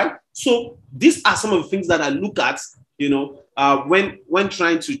go on, right? So these are some of the things that I look at, when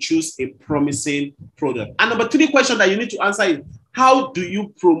trying to choose a promising product. And number 3 question that you need to answer is, how do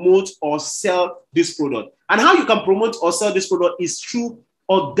you promote or sell this product? And how you can promote or sell this product is through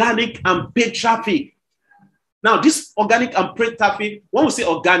organic and paid traffic. Now, this organic and paid traffic, when we say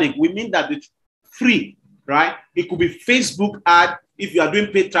organic, we mean that it's free, right? It could be Facebook ad. If you are doing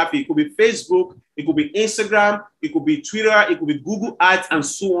paid traffic, it could be Facebook, it could be Instagram, it could be Twitter, it could be Google ads, and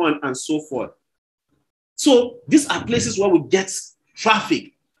so on and so forth. So these are places where we get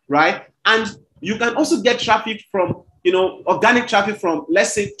traffic, right? And you can also get traffic from, organic traffic from,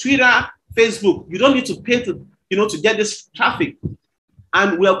 let's say, Twitter, Facebook. You don't need to pay to get this traffic.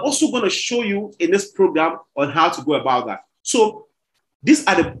 And we are also going to show you in this program on how to go about that. So these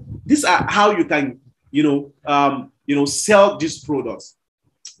are how you can, sell these products.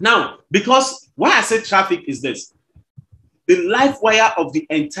 Now, because why I say traffic is this: the life wire of the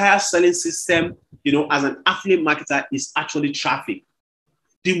entire selling system, as an affiliate marketer, is actually traffic.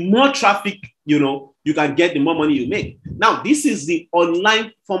 The more traffic, you can get, the more money you make. Now, this is the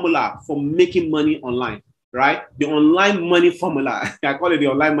online formula for making money online, right? The online money formula. I call it the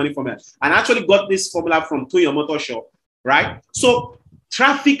online money formula. And I actually got this formula from Mentorship, right? So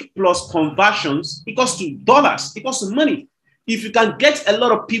traffic plus conversions equals to dollars, equals to money. If you can get a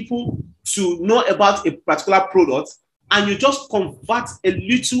lot of people to know about a particular product and you just convert a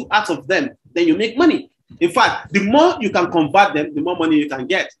little out of them, then you make money. In fact, the more you can convert them, the more money you can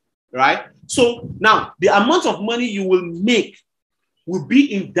get, right? So now the amount of money you will make will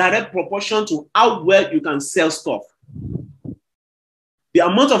be in direct proportion to how well you can sell stuff. The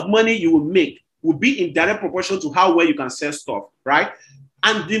amount of money you will make will be in direct proportion to how well you can sell stuff, right?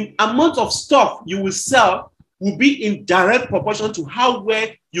 And the amount of stuff you will sell will be in direct proportion to how well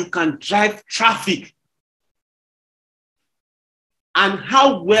you can drive traffic and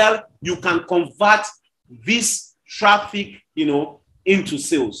how well you can convert this traffic, into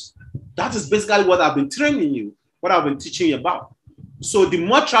sales. That is basically what I've been training you, what I've been teaching you about. So the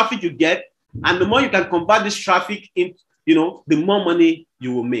more traffic you get and the more you can convert this traffic in, the more money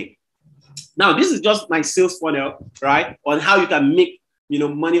you will make. Now, this is just my sales funnel, right? On how you can make,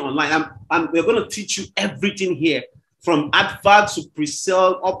 money online. And we're going to teach you everything here, from adverts to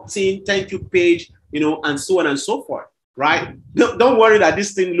pre-sale, opt-in, thank you page, and so on and so forth, right? Don't worry that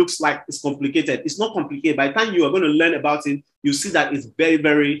this thing looks like it's complicated. It's not complicated. By the time you are going to learn about it, you see that it's very,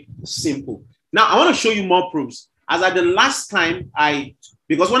 very simple. Now, I want to show you more proofs. As at the last time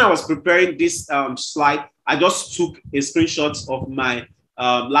because when I was preparing this slide, I just took a screenshot of my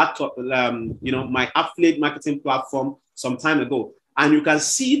laptop, my affiliate marketing platform some time ago. And you can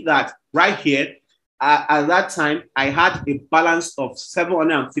see that right here, at that time, I had a balance of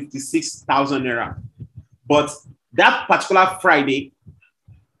 756,000 Naira. But that particular Friday,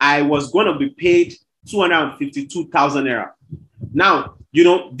 I was going to be paid 252,000 Naira. Now,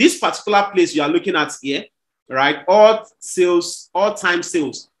 this particular place you are looking at here, right? All time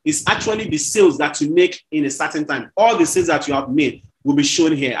sales is actually the sales that you make in a certain time. All the sales that you have made will be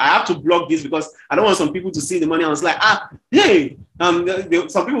shown here. I have to block this because I don't want some people to see the money. I was like, hey, some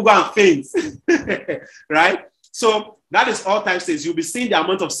people go and faint, right? So that is all time sales. You'll be seeing the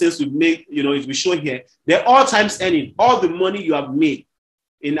amount of sales you make, it will be shown here. They're all times earning. All the money you have made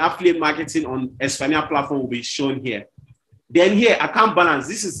in affiliate marketing on Expertnaire platform will be shown here. Then here, account balance.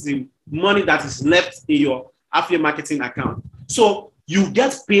 This is the money that is left in your affiliate marketing account. So you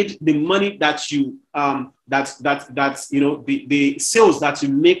get paid the money that you the sales that you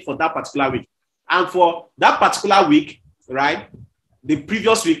make for that particular week. And for that particular week, right, the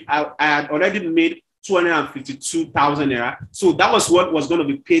previous week, I had already made 252,000 Naira. So that was what was going to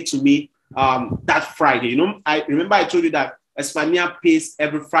be paid to me that Friday. I remember I told you that Expertnaire pays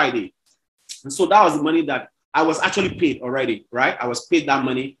every Friday. And so that was the money that I was actually paid already, right? I was paid that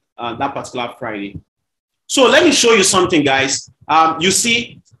money that particular Friday. So let me show you something, guys. You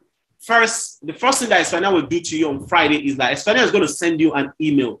see, the first thing that Expertnaire will do to you on Friday is that Expertnaire is going to send you an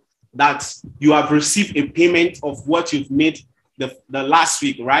email that you have received a payment of what you've made the last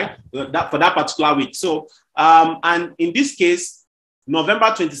week, right? For that particular week. So, and in this case, November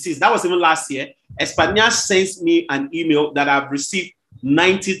 26th, that was even last year, Expertnaire sends me an email that I've received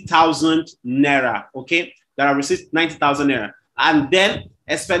 90,000 Naira, okay? That I received 90,000 Naira. And then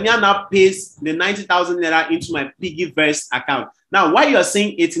Expertnaire now pays the 90,000 Naira into my Piggyverse account. Now, why you are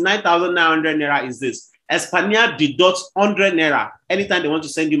saying 89,900 Naira is this? Expertnaire deducts 100 Naira anytime they want to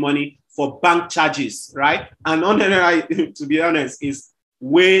send you money for bank charges, right? And 100 Naira, to be honest, is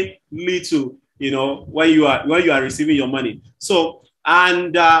way little, you know, when you are receiving your money. So,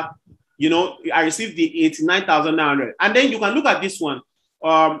 and you know, I received the 89,900. And then you can look at this one.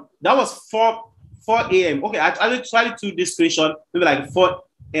 That was 4 a.m. Okay, I tried to do this screenshot, maybe like 4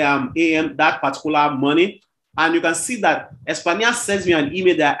 a.m. that particular morning. And you can see that Expertnaire sends me an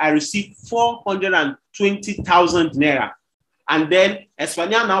email that I received 420,000 Naira. And then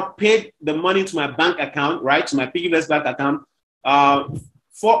Expertnaire now paid the money to my bank account, right? To my Piggyverse bank account,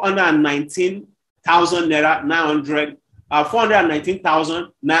 419,000 Naira,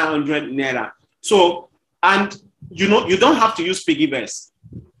 419,900 Naira. So, and you know, you don't have to use Piggyverse.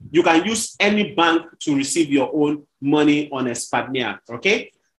 You can use any bank to receive your own money on Expertnaire, okay?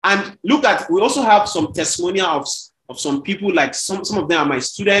 And look at, we also have some testimonial of some people, like some of them are my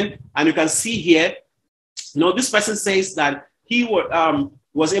student, and you can see here, you know, this person says that he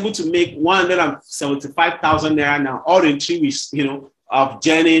was able to make 175,000 Naira now, all in 3 weeks, you know, of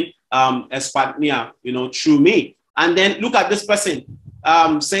journeying Expertnaire, you know, through me. And then look at this person,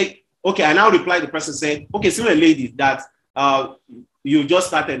 say, okay, I now reply the person saying, okay, similar lady that you just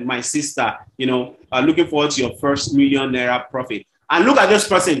started, my sister, you know, looking forward to your first million Naira profit. And look at this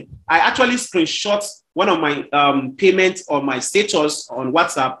person. I actually screenshot one of my payments on my status on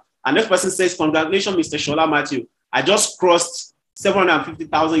WhatsApp. And this person says, congratulations, Mr. Shola Matthew. I just crossed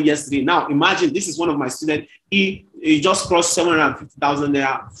 750,000 yesterday. Now, imagine this is one of my students. He just crossed 750,000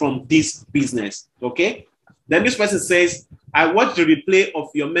 Naira from this business. Okay. Then this person says, I watched the replay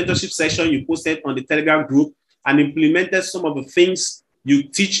of your mentorship session you posted on the Telegram group and implemented some of the things you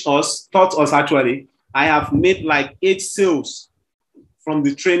taught us actually. I have made like 8 sales from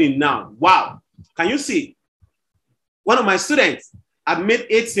the training now. Wow. Can you see? One of my students, I've made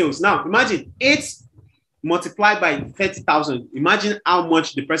 8 sales. Now, imagine 8 multiplied by 30,000. Imagine how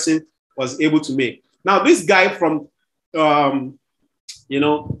much the person was able to make. Now, this guy from, you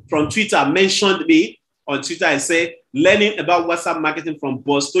know, from Twitter mentioned me on Twitter and said, learning about WhatsApp marketing from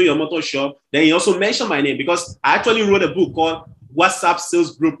Boss to your motor shop. Then he also mentioned my name because I actually wrote a book called WhatsApp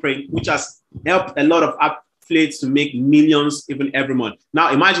Sales Blueprint, which has helped a lot of affiliates to make millions even every month.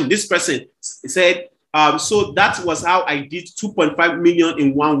 Now, imagine this person said, so that was how I did 2.5 million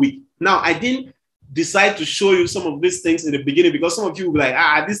in 1 week. Now, I didn't decide to show you some of these things in the beginning because some of you will be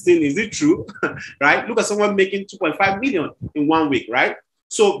like, this thing, is it true? Right? Look at someone making 2.5 million in 1 week, right?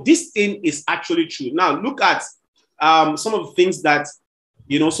 So this thing is actually true. Now, look at some of the things that,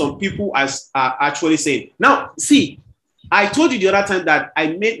 you know, some people are actually saying. Now, see, I told you the other time that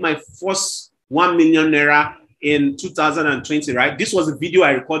I made my first 1 million Naira in 2020, right? This was a video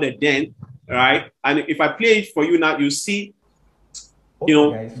I recorded then, right? And if I play it for you now, you see, you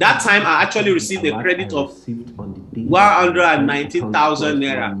know, that time I actually received a credit of 119,000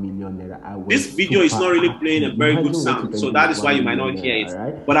 Naira. This video is not really playing a very good sound, so that is why you might not hear it.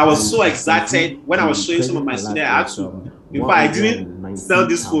 But I was so excited when I was showing some of my students. I had to, in fact, I didn't sell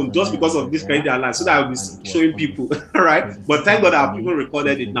this phone just because of this credit alert, so that I will be showing people, right? But thank God I've even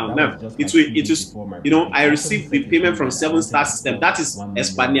recorded it now. Now, it is, you know, I received the payment from 7 Star System. That is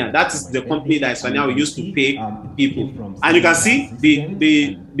Expertnaire. That is the company that Expertnaire we used to pay people. And you can see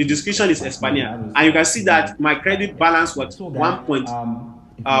the description is Expertnaire. And you can see that my credit balance was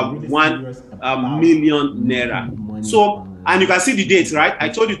 1.1 million Naira. So, and you can see the date, right? I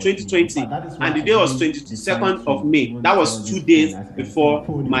told you 2020, and the day was 22nd of May. That was 2 days before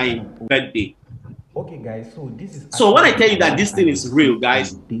my birthday. Okay, guys. So this is. So when I tell you that this thing is real,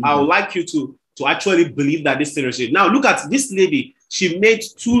 guys, I would like you to actually believe that this thing is real. Now look at this lady. She made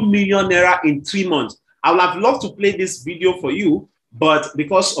 2 million Naira in 3 months. I would have loved to play this video for you, but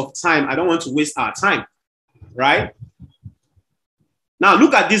because of time, I don't want to waste our time, right? Now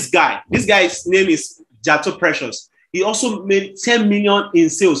look at this guy. This guy's name is Jato Precious. He also made 10 million in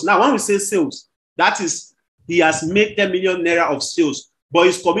sales. Now, when we say sales, that is, he has made 10 million Naira of sales, but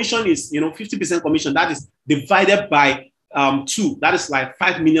his commission is, you know, 50% commission. That is divided by 2. That is like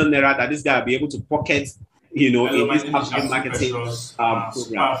 5 million Naira that this guy will be able to pocket, you know, in his marketing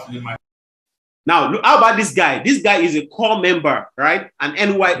program. Now, look, how about this guy? This guy is a core member, right? And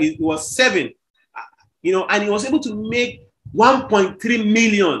NY it was 7, and he was able to make 1.3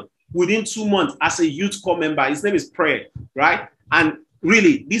 million within 2 months as a youth core member. His name is Prayer, right? And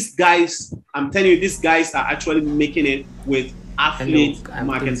really, these guys, I'm telling you, these guys are actually making it with affiliate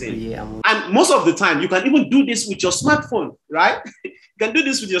marketing. And most of the time, you can even do this with your smartphone, right? You can do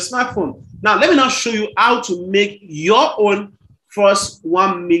this with your smartphone. Now, let me now show you how to make your own first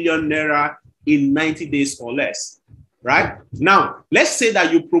 1 million Naira in 90 days or less, right? Now, let's say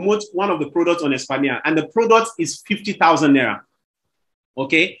that you promote one of the products on Expertnaire and the product is 50,000 Naira.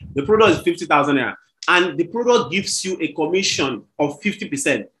 Okay, the product is 50,000 Naira and the product gives you a commission of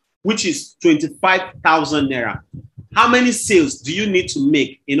 50%, which is 25,000 Naira. How many sales do you need to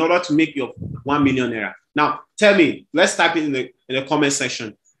make in order to make your 1 million Naira? Now, tell me, let's type it in the comment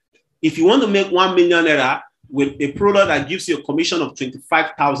section. If you want to make 1 million Naira with a product that gives you a commission of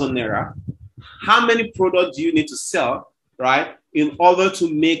 25,000 Naira, how many products do you need to sell, right, in order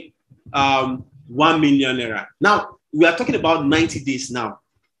to make 1 million Naira? Now, we are talking about 90 days now,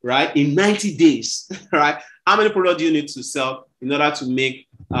 right? In 90 days, right? How many products do you need to sell in order to make,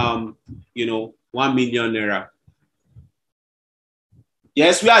 1 million Naira?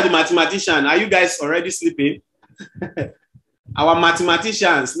 Yes, we are the mathematician. Are you guys already sleeping? Our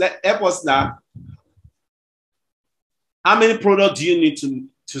mathematicians, help us now. How many products do you need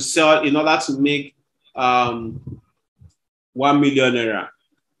to sell in order to make 1 million Naira?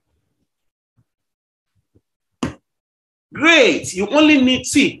 Great. You only need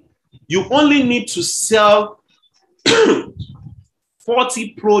to sell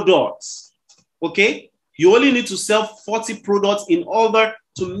 40 products. Okay? You only need to sell 40 products in order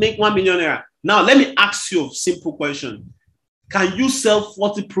to make 1 million Naira. Now, let me ask you a simple question. Can you sell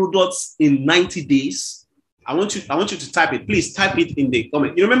 40 products in 90 days? I want you to type it. Please type it in the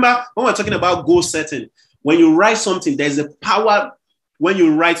comment. You remember when we're talking about goal setting, when you write something, there's a power when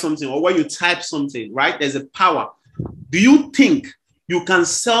you write something or when you type something, right? There's a power. Do you think you can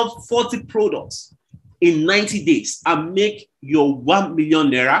sell 40 products in 90 days and make your 1 million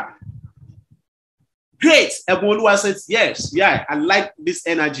Naira? Great. Ebonluwa says, yes. Yeah, I like this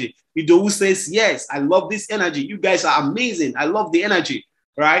energy. Idowu says, yes, I love this energy. You guys are amazing. I love the energy,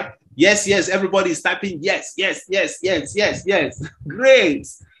 right? Yes, yes. Everybody is typing yes, yes, yes, yes, yes, yes. Great.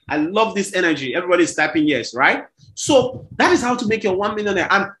 I love this energy. Everybody is typing yes, right? So that is how to make your 1 million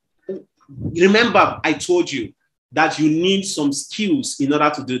Naira. And remember, I told you that you need some skills in order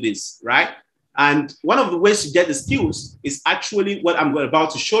to do this, right? And one of the ways to get the skills is actually what I'm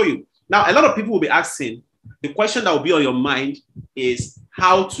about to show you. Now, a lot of people will be asking, the question that will be on your mind is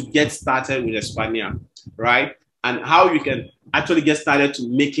how to get started with Expertnaire, right? And how you can actually get started to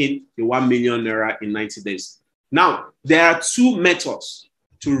making the 1 million Naira in 90 days. Now, there are 2 methods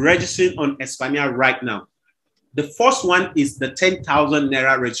to registering on Expertnaire right now. The first one is the 10,000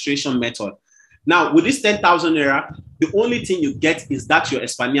 Naira registration method. Now, with this 10,000 Naira, the only thing you get is that your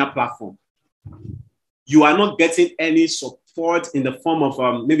Expertnaire platform. You are not getting any support in the form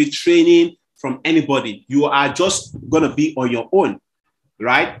of maybe training from anybody. You are just going to be on your own,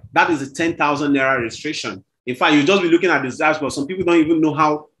 right? That is the 10,000 Naira registration. In fact, you'll just be looking at the dashboard. Some people don't even know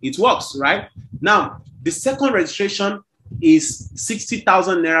how it works, right? Now, the second registration is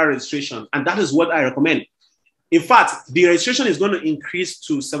 60,000 Naira registration, and that is what I recommend. In fact, the registration is going to increase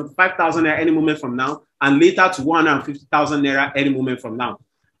to 75,000 Naira any moment from now, and later to 150,000 Naira any moment from now.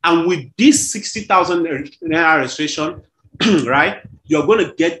 And with this 60,000 Naira registration, right, you're going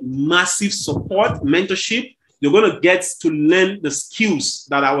to get massive support, mentorship. You're going to get to learn the skills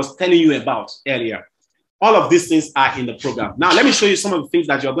that I was telling you about earlier. All of these things are in the program. Now, let me show you some of the things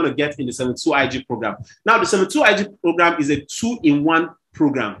that you're going to get in the 72 IG program. Now, the 72 IG program is a 2-in-1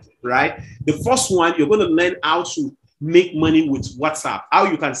 program, right? The first one, you're going to learn how to make money with WhatsApp, how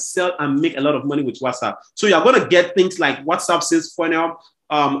you can sell and make a lot of money with WhatsApp. So you're going to get things like WhatsApp sales funnel,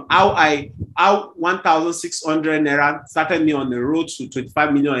 how 1,600 Naira started me on the road to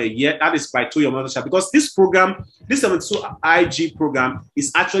 25 million a year. That is by Your Mentorship, because this program, this 72 IG program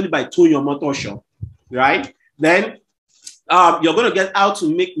is actually by Your Mentorship, right? Then you're going to get how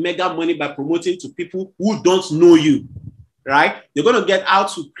to make mega money by promoting to people who don't know you, right? You're going to get how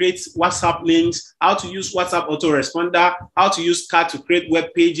to create WhatsApp links, how to use WhatsApp autoresponder, how to use card to create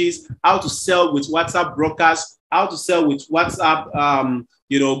web pages, how to sell with WhatsApp brokers, how to sell with WhatsApp,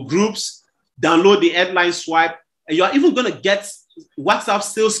 groups, download the headline swipe, and you're even going to get WhatsApp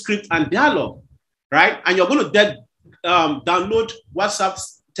sales script and dialogue, right? And you're going to get download WhatsApp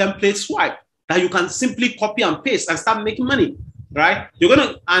template swipe that you can simply copy and paste and start making money, right? You're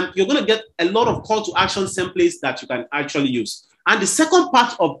going to get a lot of call to action templates that you can actually use. And the second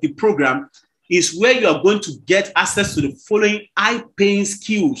part of the program is where you are going to get access to the following high-paying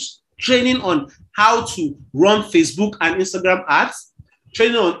skills: training on how to run Facebook and Instagram ads,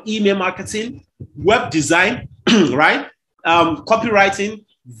 training on email marketing, web design, right? Copywriting,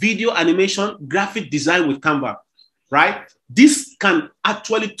 video animation, graphic design with Canva, right? This can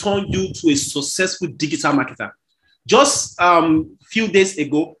actually turn you to a successful digital marketer. Just few days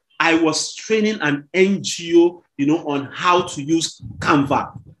ago, I was training an NGO, on how to use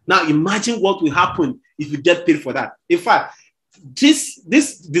Canva. Now, imagine what will happen if you get paid for that. In fact, this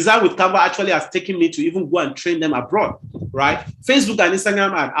design with Canva actually has taken me to even go and train them abroad, right? Facebook and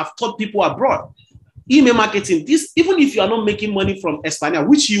Instagram ad, I've taught people abroad. Email marketing, this, even if you are not making money from Expertnaire,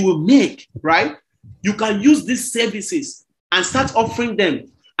 which you will make, right? You can use these services and start offering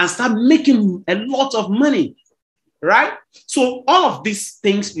them and start making a lot of money, right? So all of these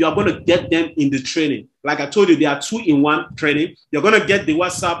things, you are going to get them in the training. Like I told you, there are 2-in-1 training. You're going to get the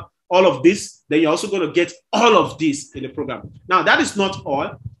WhatsApp, all of this. Then you're also going to get all of this in the program. Now, that is not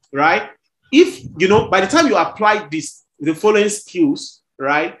all, right? If, by the time you apply the following skills,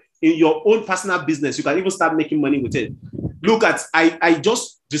 right, in your own personal business, you can even start making money with it. Look at, I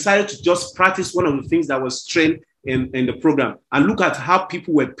just decided to just practice one of the things that was trained in the program, and look at how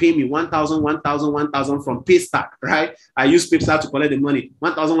people were paying me 1,000, 1,000, 1,000 from Paystack, right? I used Paystack to collect the money.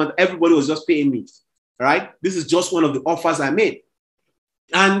 1,000, everybody was just paying me, right? This is just one of the offers I made.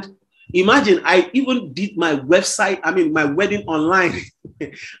 And imagine, I even did my website, my wedding online,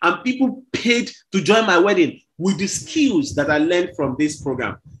 and people paid to join my wedding with the skills that I learned from this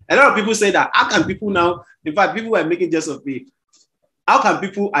program. A lot of people say that, how can people now, in fact, people were making just of me, how can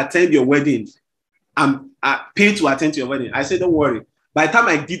people attend your wedding and pay to attend to your wedding? I said, don't worry. By the time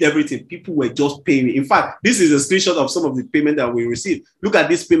I did everything, people were just paying me. In fact, this is a screenshot of some of the payment that we received. Look at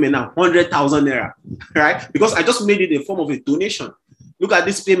this payment now, 100,000 Naira, right? Because I just made it in the form of a donation. Look at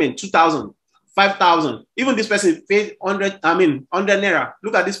this payment, 2,000, 5,000. Even this person paid 100 Naira.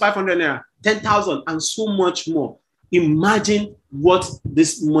 Look at this 500 Naira, 10,000, and so much more. Imagine what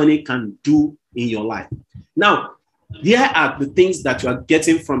this money can do in your life. Now, here are the things that you are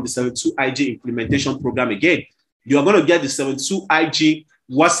getting from the 72IG implementation program. Again, you are going to get the 72IG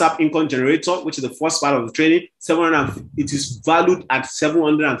WhatsApp income generator, which is the first part of the training. It is valued at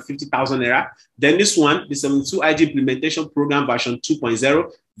 750,000 Naira. Then this one, the 72IG implementation program version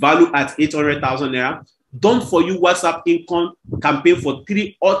 2.0, valued at 800,000 Naira. Done for you WhatsApp income campaign for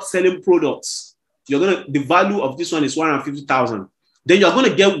 3 hot selling products. The value of this one is 150,000. Then you're going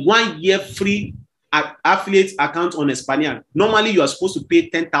to get 1 year free affiliate account on Expertnaire. Normally, you are supposed to pay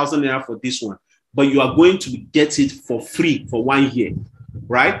 10,000 Naira for this one, but you are going to get it for free for 1 year,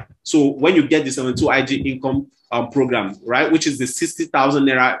 right? So when you get the 72IG income program, right, which is the 60,000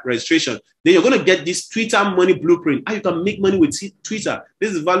 Naira registration, then you're going to get this Twitter money blueprint. How you can make money with Twitter.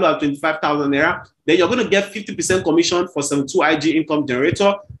 This is valued at 25,000 Naira. Then you're going to get 50% commission for 72IG income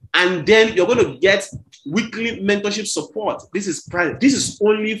generator. And then you're going to get weekly mentorship support. This is private. This is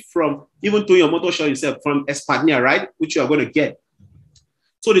only from, even though your mentorship yourself, from Expertnaire, right? Which you are going to get.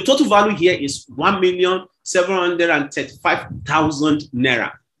 So the total value here is 1,735,000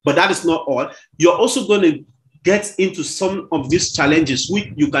 Naira. But that is not all. You're also going to get into some of these challenges,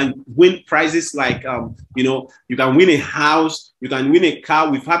 which you can win prizes like, you can win a house, you can win a car.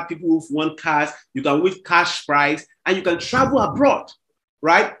 We've had people who've won cars. You can win cash prize, and you can travel abroad.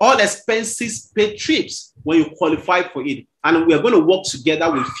 Right? All expenses paid trips when you qualify for it. And we're going to work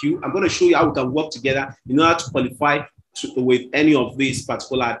together with you. I'm going to show you how we can work together in order to qualify with any of these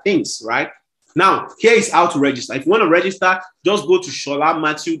particular things, right? Now, here is how to register. If you want to register, just go to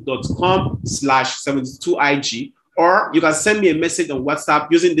sholamatthew.com/72IG, or you can send me a message on WhatsApp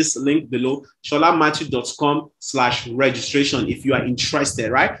using this link below, sholamatthew.com/registration, if you are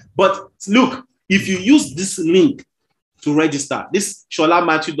interested, right? But look, if you use this link to register, this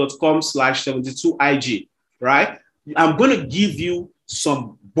sholamatthew.com/72IG, right? I'm going to give you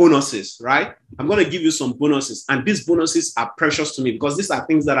some bonuses, right? I'm going to give you some bonuses, and these bonuses are precious to me because these are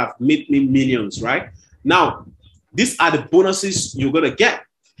things that have made me millions, right? Now, these are the bonuses you're going to get,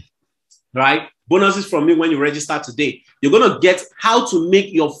 right? Bonuses from me when you register today. You're going to get how to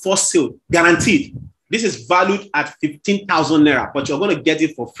make your first sale guaranteed. This is valued at 15,000 Naira, but you're going to get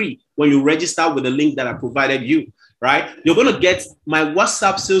it for free when you register with the link that I provided you. Right? You're going to get my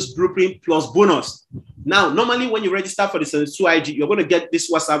WhatsApp sales blueprint plus bonus. Now, normally when you register for the 72IG, you're going to get this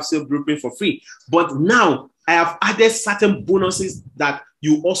WhatsApp sales blueprint for free. But now I have added certain bonuses that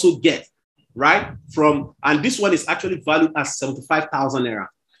you also get, right? And this one is actually valued at 75,000 Naira.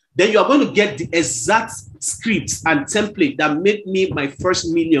 Then you're going to get the exact scripts and template that made me my first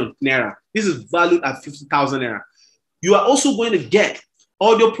million Naira. This is valued at 50,000 Naira. You are also going to get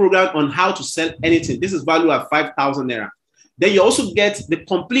audio program on how to sell anything. This is valued at 5,000 Naira. Then you also get the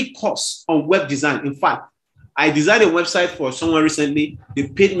complete course on web design. In fact, I designed a website for someone recently. They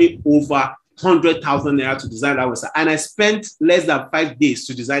paid me over 100,000 Naira to design that website. And I spent less than 5 days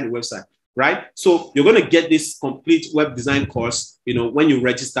to design the website, right? So you're going to get this complete web design course, when you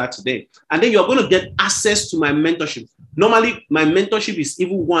register today. And then you're going to get access to my mentorship. Normally, my mentorship is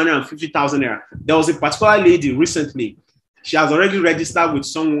even 150,000 Naira. There was a particular lady recently. She has already registered with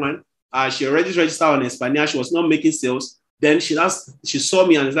someone. She already registered on Expertnaire. She was not making sales. Then she saw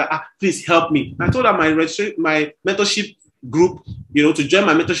me and was like, please help me. I told her my mentorship group, to join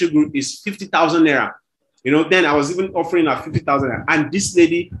my mentorship group is 50,000 Naira. Then I was even offering her 50,000 Naira. And this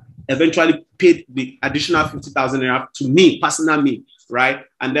lady eventually paid the additional 50,000 Naira to me, personal me, right?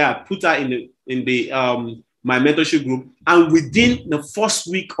 And then I put her in my mentorship group. And within the first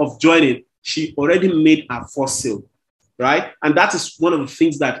week of joining, she already made her first sale. Right? And that is one of the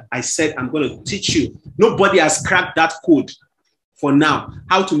things that I said I'm going to teach you. Nobody has cracked that code for now,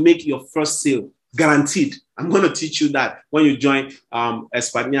 how to make your first sale, guaranteed. I'm going to teach you that when you join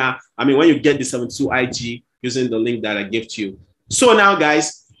Expertnaire. When you get the 72 IG using the link that I gave to you. So now,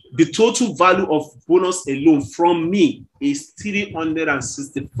 guys, the total value of bonus alone from me is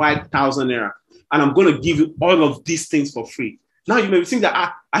 365,000 Naira. And I'm going to give you all of these things for free. Now, you may be thinking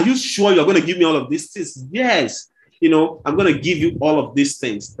that, are you sure you're going to give me all of these things? Yes. I'm going to give you all of these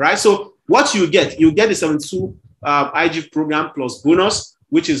things, right? So what you get the 72 IG program plus bonus,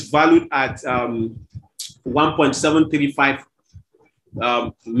 which is valued at 1.735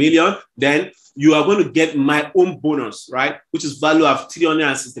 million. Then you are going to get my own bonus, right? Which is value of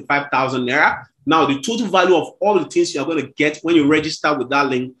 365,000 Naira. Now, the total value of all the things you are going to get when you register with that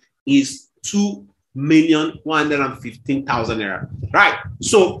link is 2,115,000 Naira, right?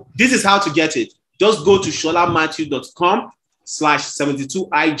 So this is how to get it. Just go to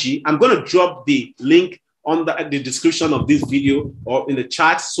sholamatthew.com/72IG. I'm going to drop the link on the description of this video or in the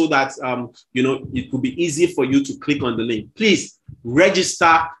chat so that, it will be easy for you to click on the link. Please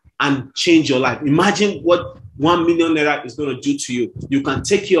register and change your life. Imagine what 1 million Naira is going to do to you. You can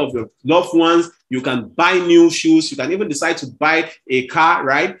take care of your loved ones. You can buy new shoes. You can even decide to buy a car,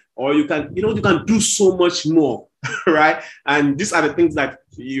 right? Or you can, you can do so much more, right? And these are the things that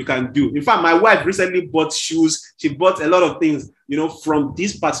you can do. In fact, my wife recently bought shoes. She bought a lot of things, from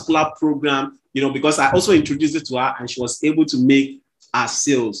this particular program, because I also introduced it to her and she was able to make her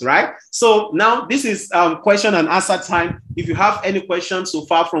sales, right? So now this is question and answer time. If you have any questions so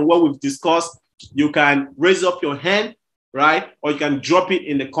far from what we've discussed, you can raise up your hand, right? Or you can drop it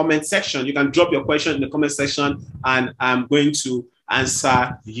in the comment section. You can drop your question in the comment section and I'm going to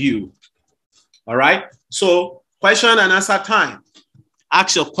answer you. All right. So question and answer time.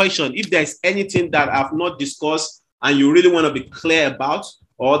 Ask your question. If there's anything that I've not discussed and you really want to be clear about,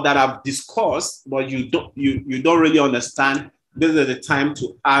 or that I've discussed, but you don't really understand, this is the time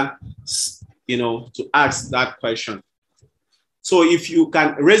to ask, to ask that question. So if you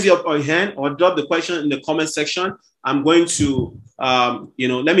can raise your hand or drop the question in the comment section, I'm going to,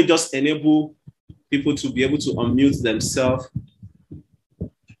 let me just enable people to be able to unmute themselves.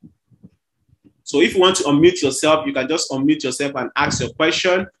 So if you want to unmute yourself, you can just unmute yourself and ask your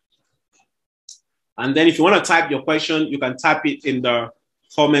question. And then if you want to type your question, you can type it in the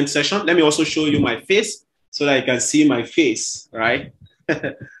comment section. Let me also show you my face so that you can see my face, right?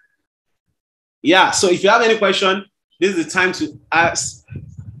 Yeah, so if you have any question, this is the time to ask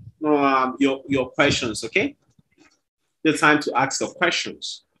your questions, okay? The time to ask your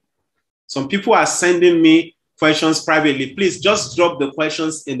questions. Some people are sending me questions privately. Please just drop the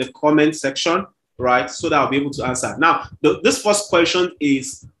questions in the comment section, right? So that I'll be able to answer. Now, this first question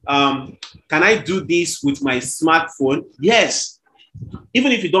is, can I do this with my smartphone? Yes.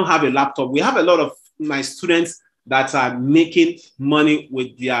 Even if you don't have a laptop, we have a lot of my students that are making money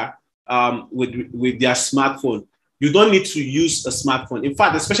with their smartphone. You don't need to use a smartphone. In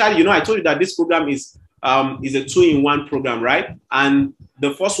fact, especially, I told you that this program is a 2-in-1 program, right? And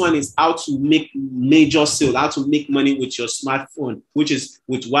the first one is how to make major sales, how to make money with your smartphone, which is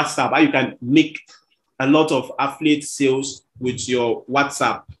with WhatsApp. How you can make a lot of affiliate sales with your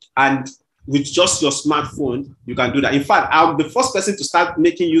WhatsApp. And with just your smartphone, you can do that. In fact, I'm the first person to start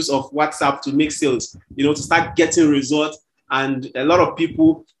making use of WhatsApp to make sales, to start getting results. And a lot of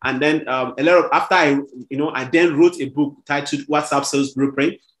people, and then after I then wrote a book titled WhatsApp Sales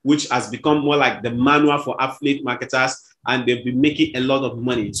Blueprint, which has become more like the manual for affiliate marketers, and they've been making a lot of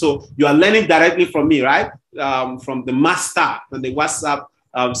money. So you are learning directly from me, right? From the master, from the WhatsApp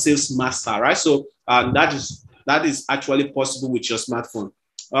sales master, right? So that is actually possible with your smartphone.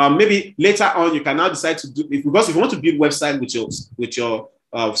 maybe later on you can now decide to do, because if you want to build website with your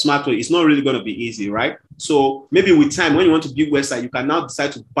smartphone, it's not really going to be easy, right? So maybe with time, when you want to build website, you can now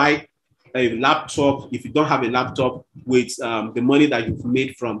decide to buy a laptop if you don't have a laptop with the money that you've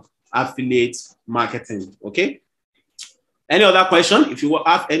made from affiliate marketing. Okay. Any other question? If you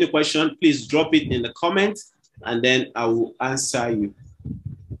have any question, please drop it in the comments and then I will answer you.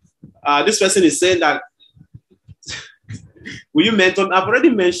 This person is saying that, will you mention? I've already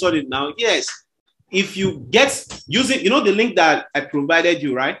mentioned it now. Yes. If you get using, the link that I provided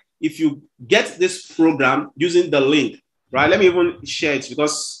you, right? If you get this program using the link, right? Let me even share it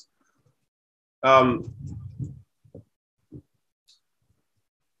because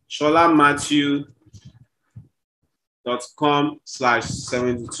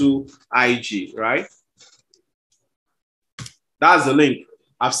sholamatthew.com/72ig, right? That's the link.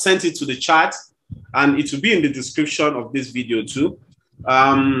 I've sent it to the chat and it will be in the description of this video too.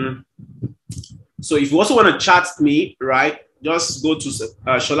 So if you also want to chat me, right, just go to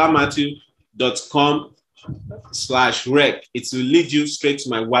sholamatthew.com/rec. It will lead you straight to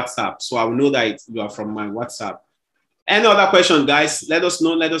my WhatsApp. So I will know that you are from my WhatsApp. Any other question, guys? Let us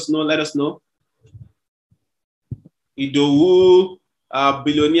know. Let us know. Let us know. Idowu,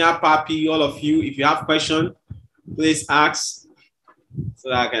 Billionaire Papi, all of you, if you have questions, please ask so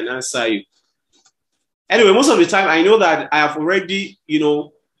that I can answer you. Anyway, most of the time, I know that I have already,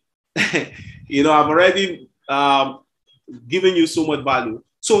 I've already given you so much value.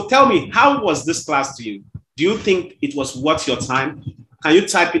 So tell me, how was this class to you? Do you think it was worth your time? Can you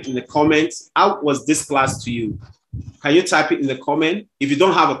type it in the comments? How was this class to you? Can you type it in the comment? If you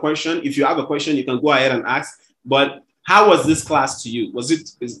don't have a question, if you have a question, you can go ahead and ask. But how was this class to you? Was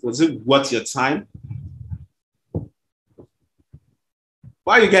it worth your time?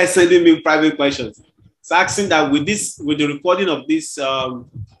 Why are you guys sending me private questions? It's asking that with the recording of this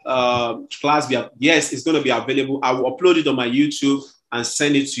class, yes, it's going to be available. I will upload it on my YouTube and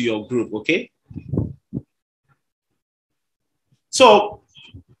send it to your group, okay? So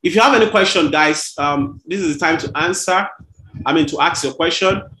if you have any question, guys, this is the time to answer. To ask your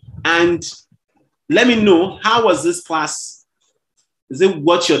question. And let me know, how was this class? Is it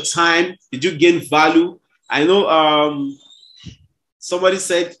worth your time? Did you gain value? I know somebody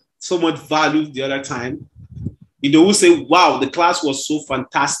said so much value the other time. Idowu say, wow, the class was so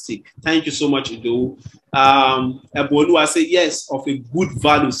fantastic. Thank you so much, Idowu. Ebolu, say, yes, of a good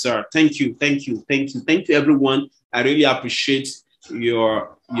value, sir. Thank you, thank you, thank you. Thank you, everyone. I really appreciate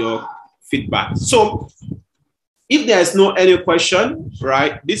your feedback. So if there's no any question,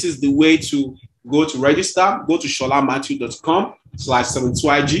 right, this is the way to go to register. Go to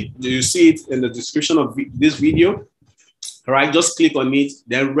sholamatthew.com/72ig. You see it in the description of this video. All right, just click on it,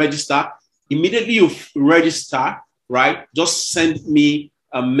 then register. Immediately you register, right, just send me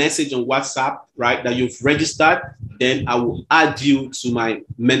a message on WhatsApp, right, that you've registered. Then I will add you to my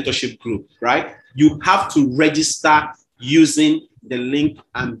mentorship group, right? You have to register using the link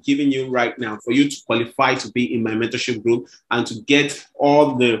I'm giving you right now for you to qualify to be in my mentorship group and to get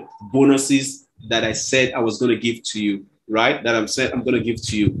all the bonuses that I said I was going to give to you, right? That I'm going to give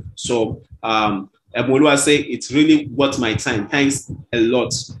to you. So, Ebolu, say it's really worth my time. Thanks a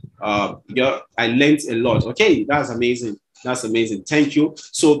lot. I learned a lot. Okay, that's amazing. That's amazing. Thank you.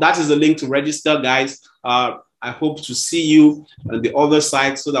 So that is the link to register, guys. I hope to see you on the other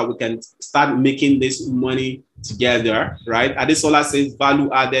side so that we can start making this money together, right? Adesola says, value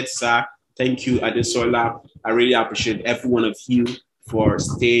added, sir. Thank you, Adesola. I really appreciate every one of you for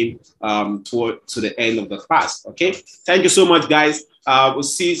staying to the end of the class. Okay. Thank you so much, guys. We'll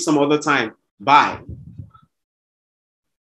see you some other time. Bye.